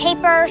fancy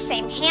paper,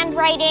 same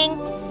handwriting.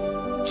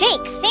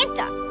 Jake,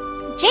 Santa.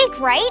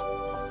 Jake, right?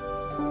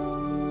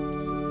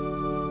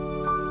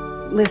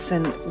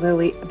 Listen,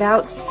 Lily,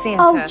 about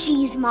Santa... Oh,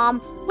 geez,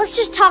 Mom. Let's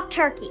just talk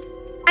turkey.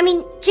 I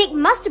mean, Jake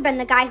must have been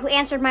the guy who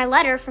answered my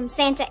letter from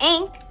Santa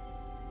Inc.,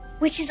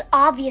 which is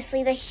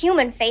obviously the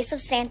human face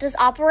of Santa's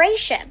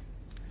operation.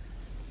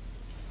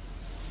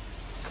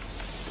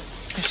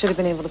 I should have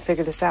been able to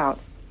figure this out.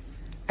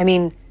 I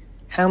mean,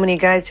 how many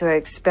guys do I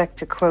expect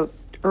to quote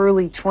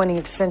early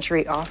 20th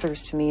century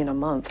authors to me in a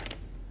month?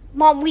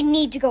 Mom, we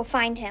need to go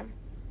find him.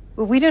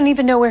 Well, we don't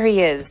even know where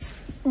he is.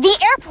 The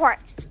airport.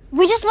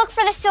 We just looked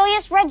for the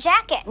silliest red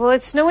jacket. Well,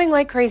 it's snowing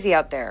like crazy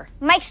out there.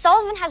 Mike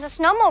Sullivan has a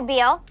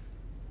snowmobile.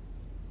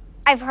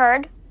 I've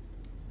heard.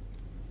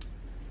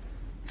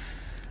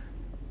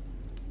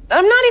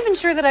 I'm not even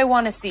sure that I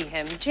want to see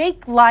him.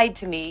 Jake lied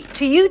to me.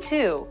 To you,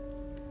 too.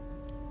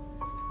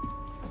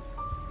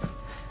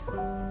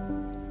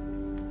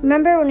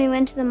 Remember when we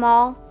went to the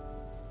mall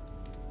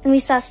and we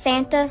saw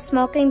Santa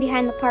smoking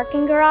behind the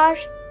parking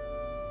garage?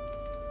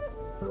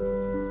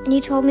 And you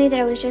told me that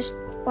it was just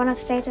one of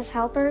Santa's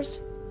helpers?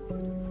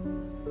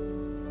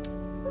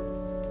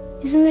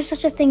 Isn't there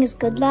such a thing as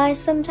good lies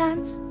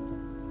sometimes?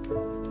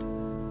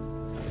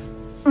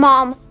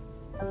 Mom.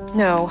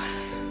 No.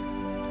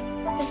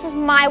 This is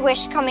my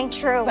wish coming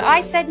true. But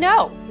I said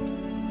no.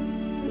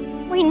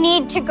 We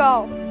need to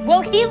go.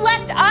 Well, he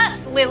left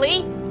us,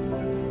 Lily.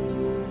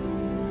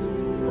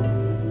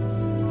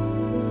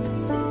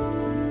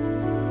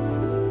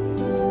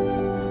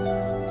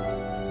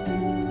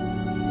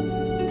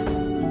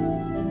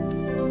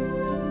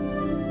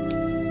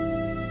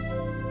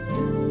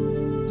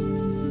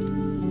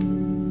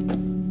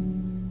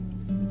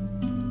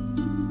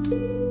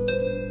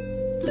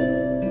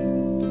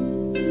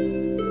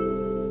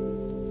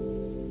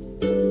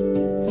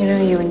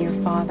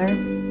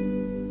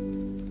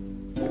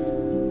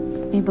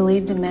 He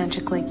believed in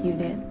magic like you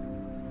did.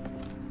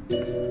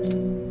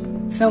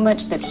 So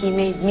much that he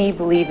made me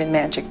believe in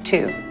magic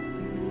too.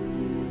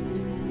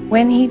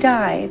 When he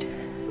died,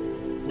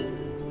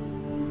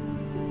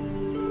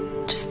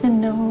 I just didn't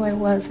know who I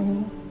was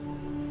anymore.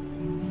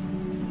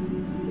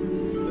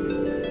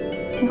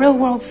 The real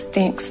world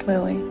stinks,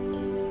 Lily.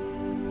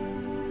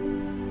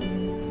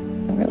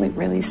 It really,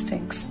 really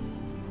stinks.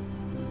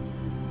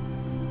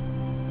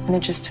 And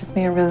it just took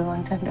me a really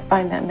long time to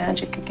find that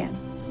magic again.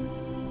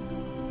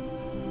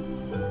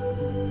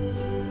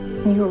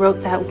 You wrote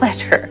that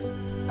letter.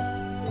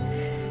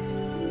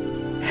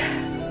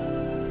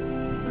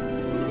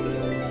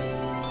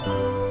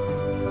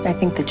 I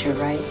think that you're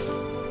right.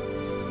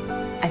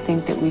 I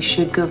think that we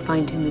should go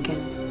find him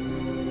again.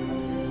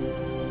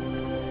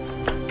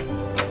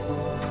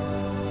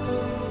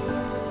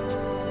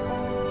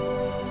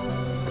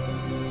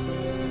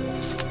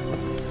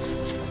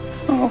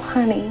 Oh,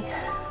 honey.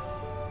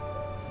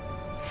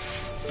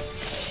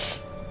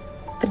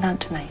 But not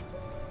tonight.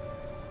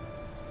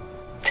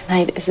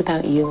 Tonight is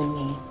about you and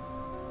me.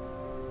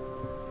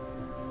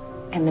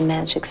 And the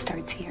magic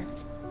starts here.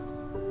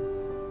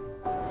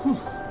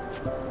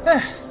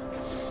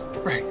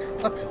 Right,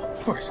 uphill,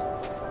 of course.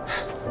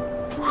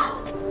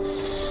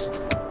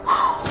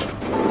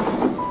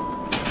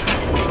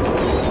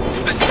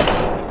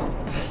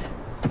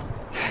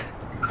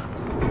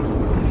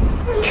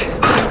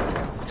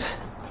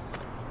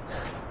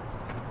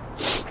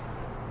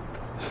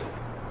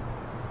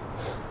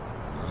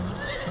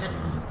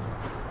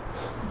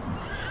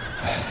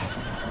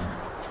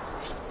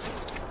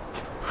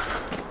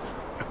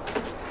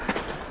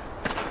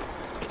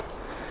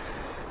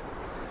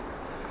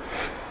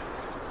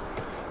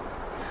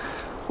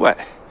 What?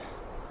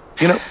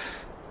 You know,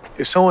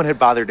 if someone had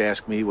bothered to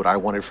ask me what I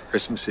wanted for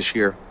Christmas this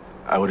year,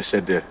 I would have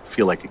said to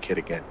feel like a kid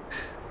again.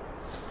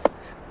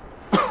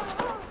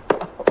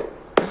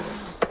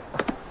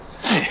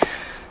 Hey.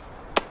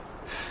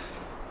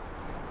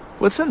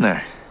 What's in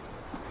there?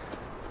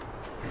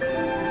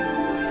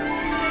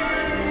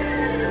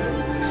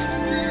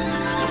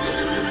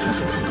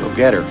 Go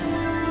get her.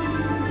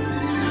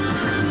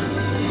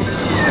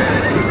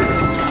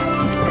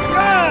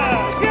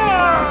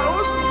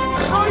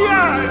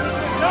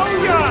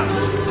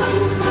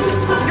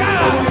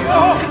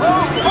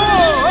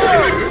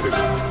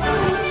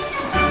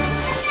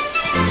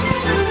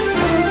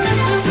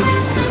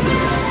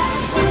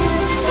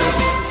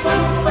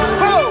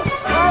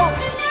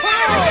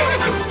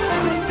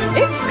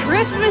 It's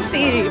Christmas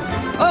Eve.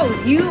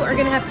 Oh, you are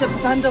gonna have to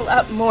bundle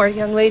up more,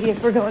 young lady,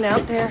 if we're going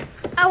out there.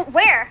 Oh,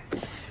 where?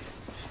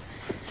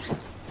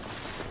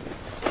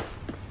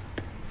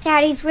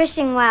 Daddy's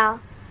wishing well.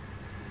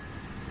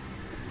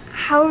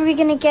 How are we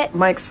gonna get...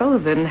 Mike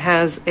Sullivan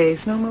has a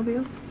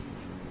snowmobile.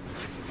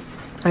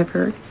 I've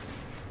heard.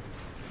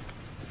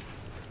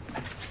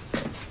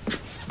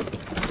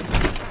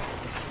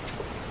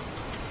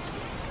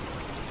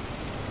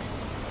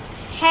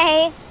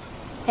 Hey.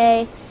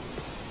 Hey.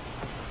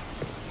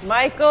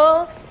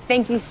 Michael,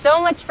 thank you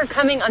so much for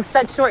coming on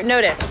such short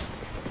notice.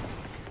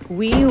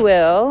 We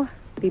will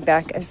be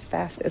back as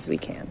fast as we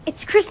can.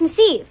 It's Christmas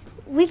Eve.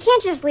 We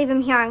can't just leave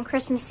him here on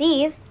Christmas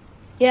Eve.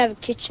 You have a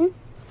kitchen?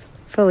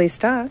 Fully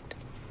stocked.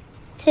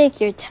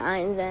 Take your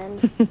time, then.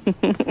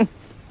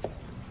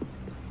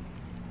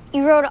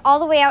 You rode all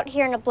the way out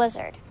here in a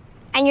blizzard,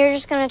 and you're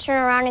just gonna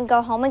turn around and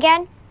go home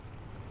again?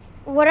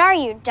 What are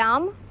you,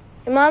 dumb?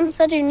 Your mom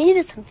said you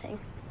needed something.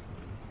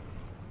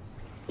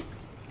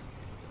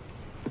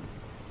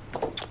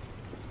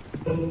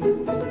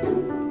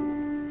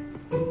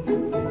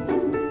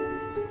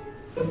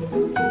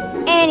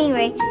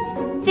 Anyway,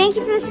 thank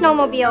you for the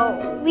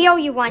snowmobile. We owe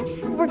you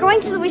one. We're going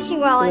to the Wishing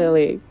Well and...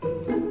 Lily.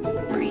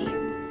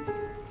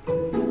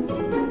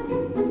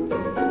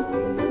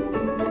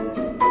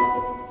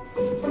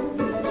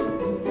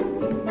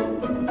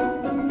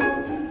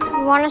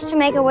 You want us to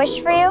make a wish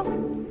for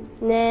you?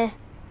 Nah,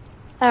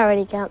 I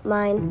already got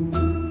mine.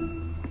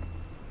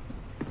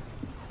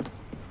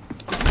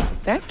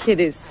 That kid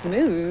is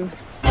smooth.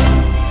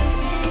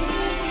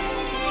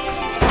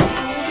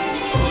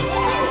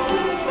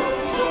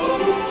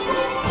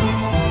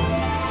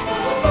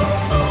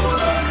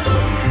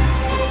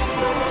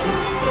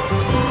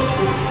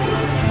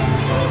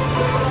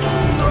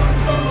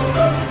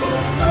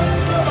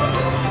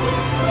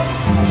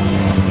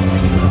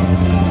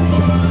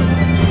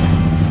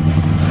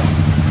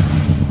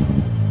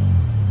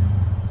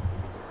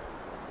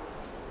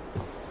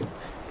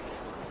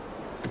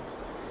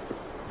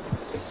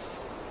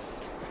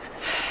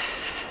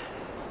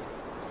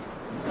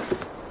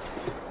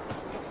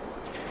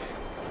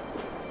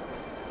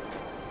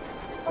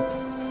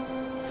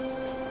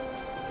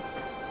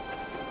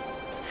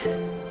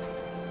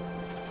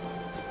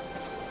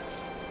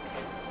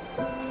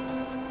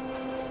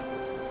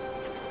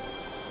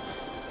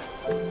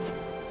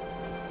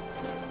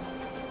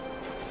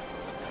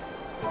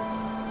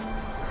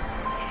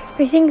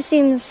 Everything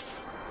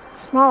seems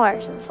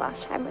smaller since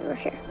last time we were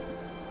here.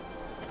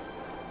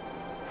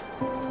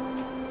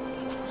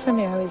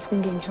 Funny, I was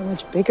thinking how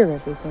much bigger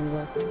everything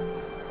looked.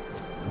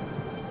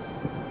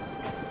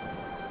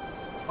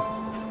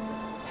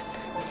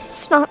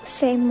 It's not the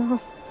same,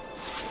 Mom.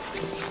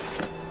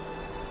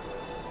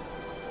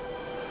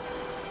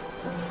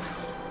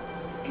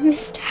 I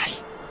miss Daddy.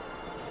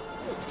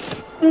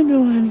 I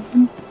know,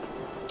 honey.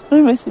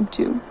 I miss him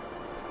too.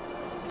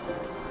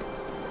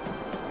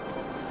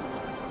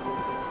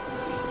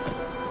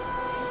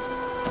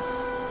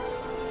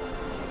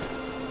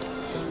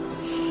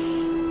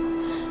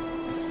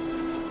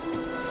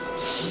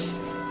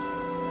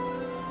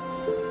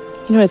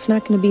 You know, it's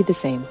not going to be the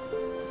same.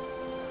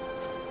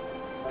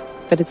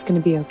 But it's going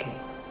to be okay.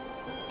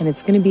 And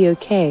it's going to be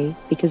okay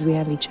because we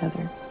have each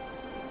other.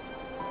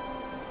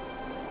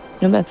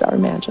 And that's our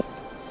magic.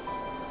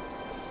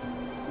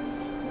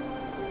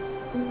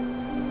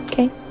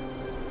 Okay?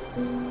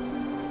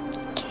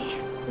 Okay.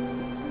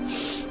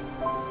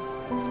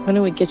 Why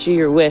don't we get you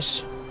your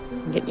wish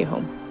and get you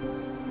home?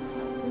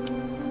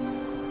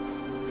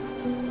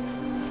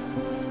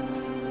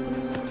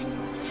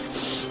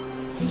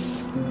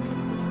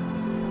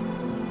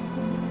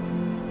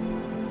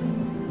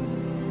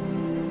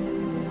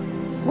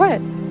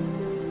 What?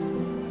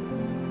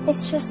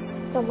 It's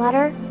just the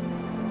letter.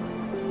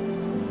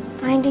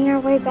 Finding our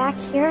way back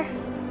here.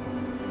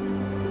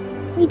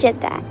 We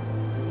did that.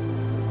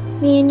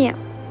 Me and you.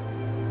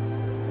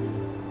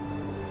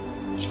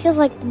 It feels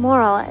like the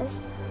moral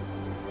is,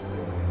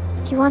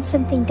 if you want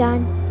something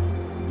done,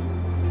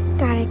 you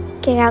gotta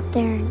get out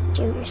there and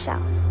do it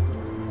yourself.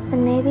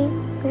 And maybe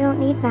we don't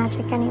need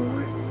magic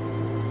anymore.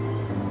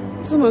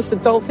 It's the most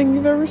adult thing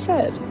you've ever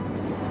said.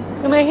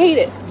 And I hate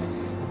it.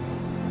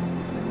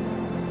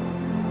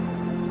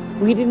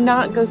 We did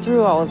not go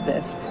through all of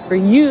this for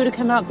you to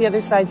come out the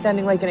other side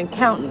sounding like an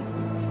accountant.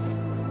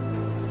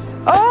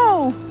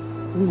 Oh,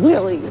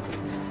 Lily.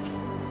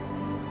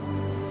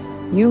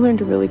 You learned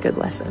a really good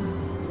lesson.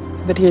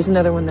 But here's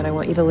another one that I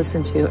want you to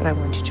listen to and I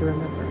want you to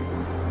remember.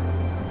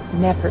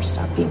 Never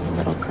stop being a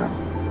little girl.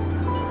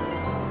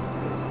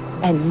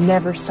 And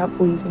never stop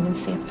believing in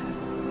Santa.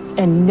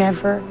 And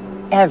never,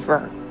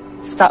 ever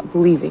stop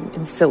believing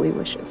in silly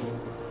wishes.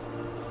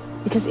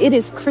 Because it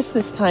is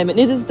Christmas time, and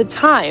it is the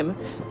time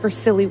for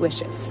silly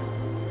wishes.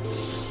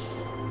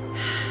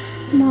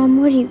 Mom,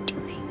 what are you doing?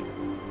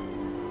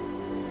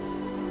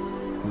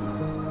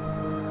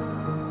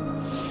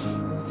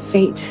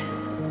 Fate,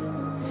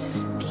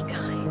 be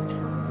kind.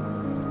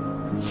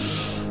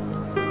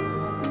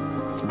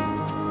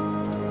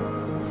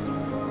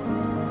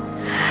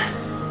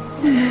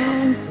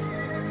 Mom.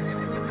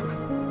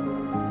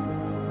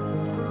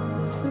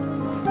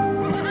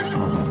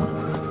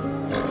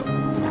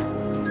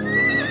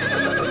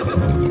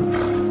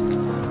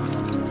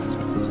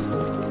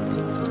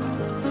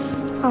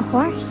 A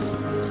horse.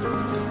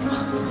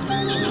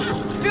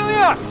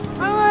 Julia!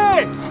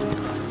 Lily!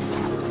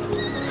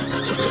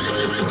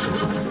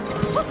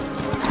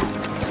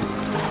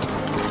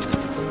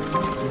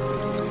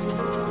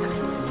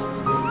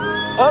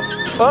 Up!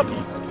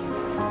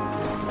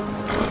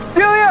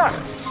 Julia!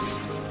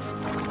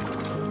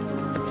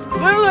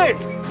 Lily!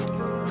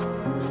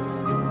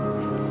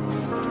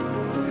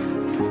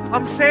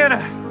 I'm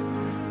Santa.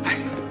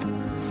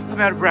 I'm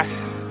out of breath.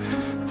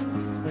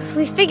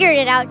 We figured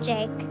it out,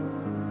 Jake.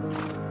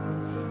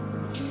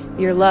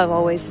 Your love,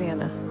 always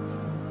Santa.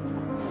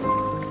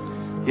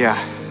 Yeah.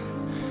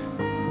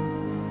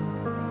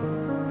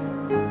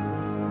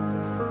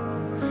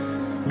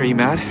 Are you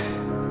mad?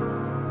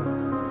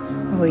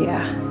 Oh,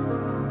 yeah.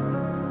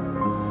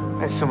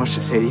 I have so much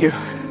to say to you.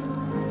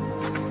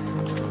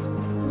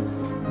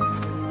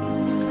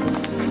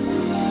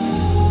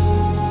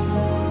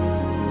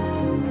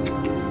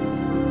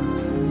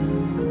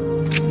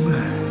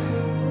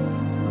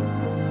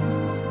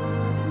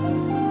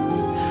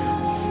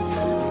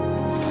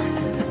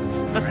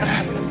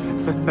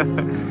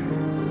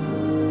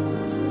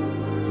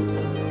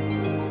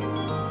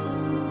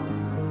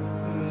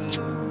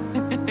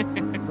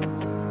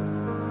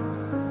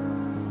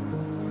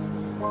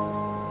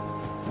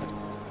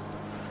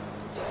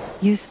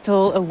 You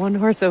stole a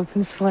one-horse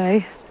open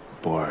sleigh.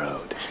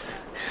 Borrowed.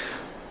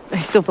 I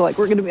still feel like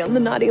we're gonna be on the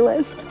naughty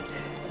list.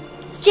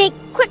 Jake,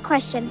 quick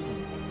question.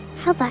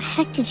 How the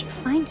heck did you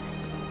find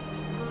us?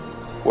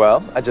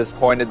 Well, I just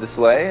pointed the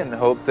sleigh and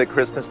hoped that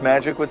Christmas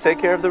magic would take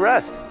care of the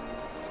rest.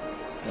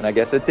 And I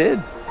guess it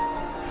did.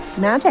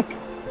 Magic.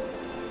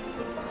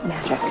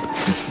 Magic.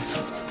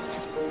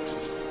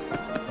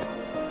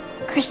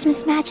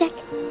 Christmas magic?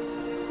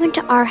 Went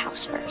to our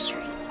house first,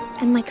 right?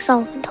 And Mike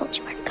Sullivan told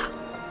you where to go.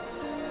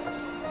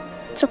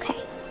 It's okay.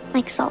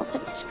 Mike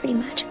Sullivan is pretty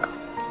magical.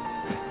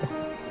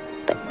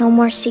 But no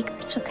more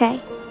secrets, okay?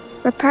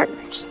 We're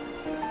partners.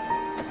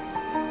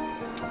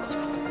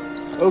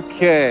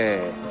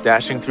 Okay.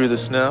 Dashing through the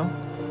snow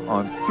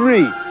on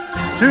 3,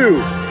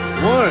 2,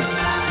 1.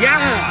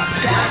 Yeah!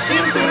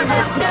 Dashing through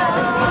the snow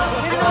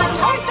in one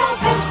horse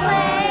open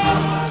sleigh.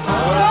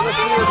 Over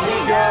the fields we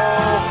go,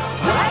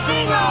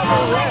 laughing all the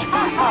way.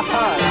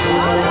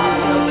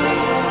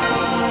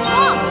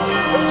 Mom,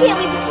 we can't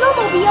leave the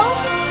snowmobile.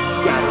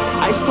 Guys,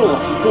 I stole a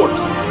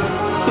horse.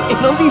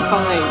 It'll be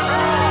fine.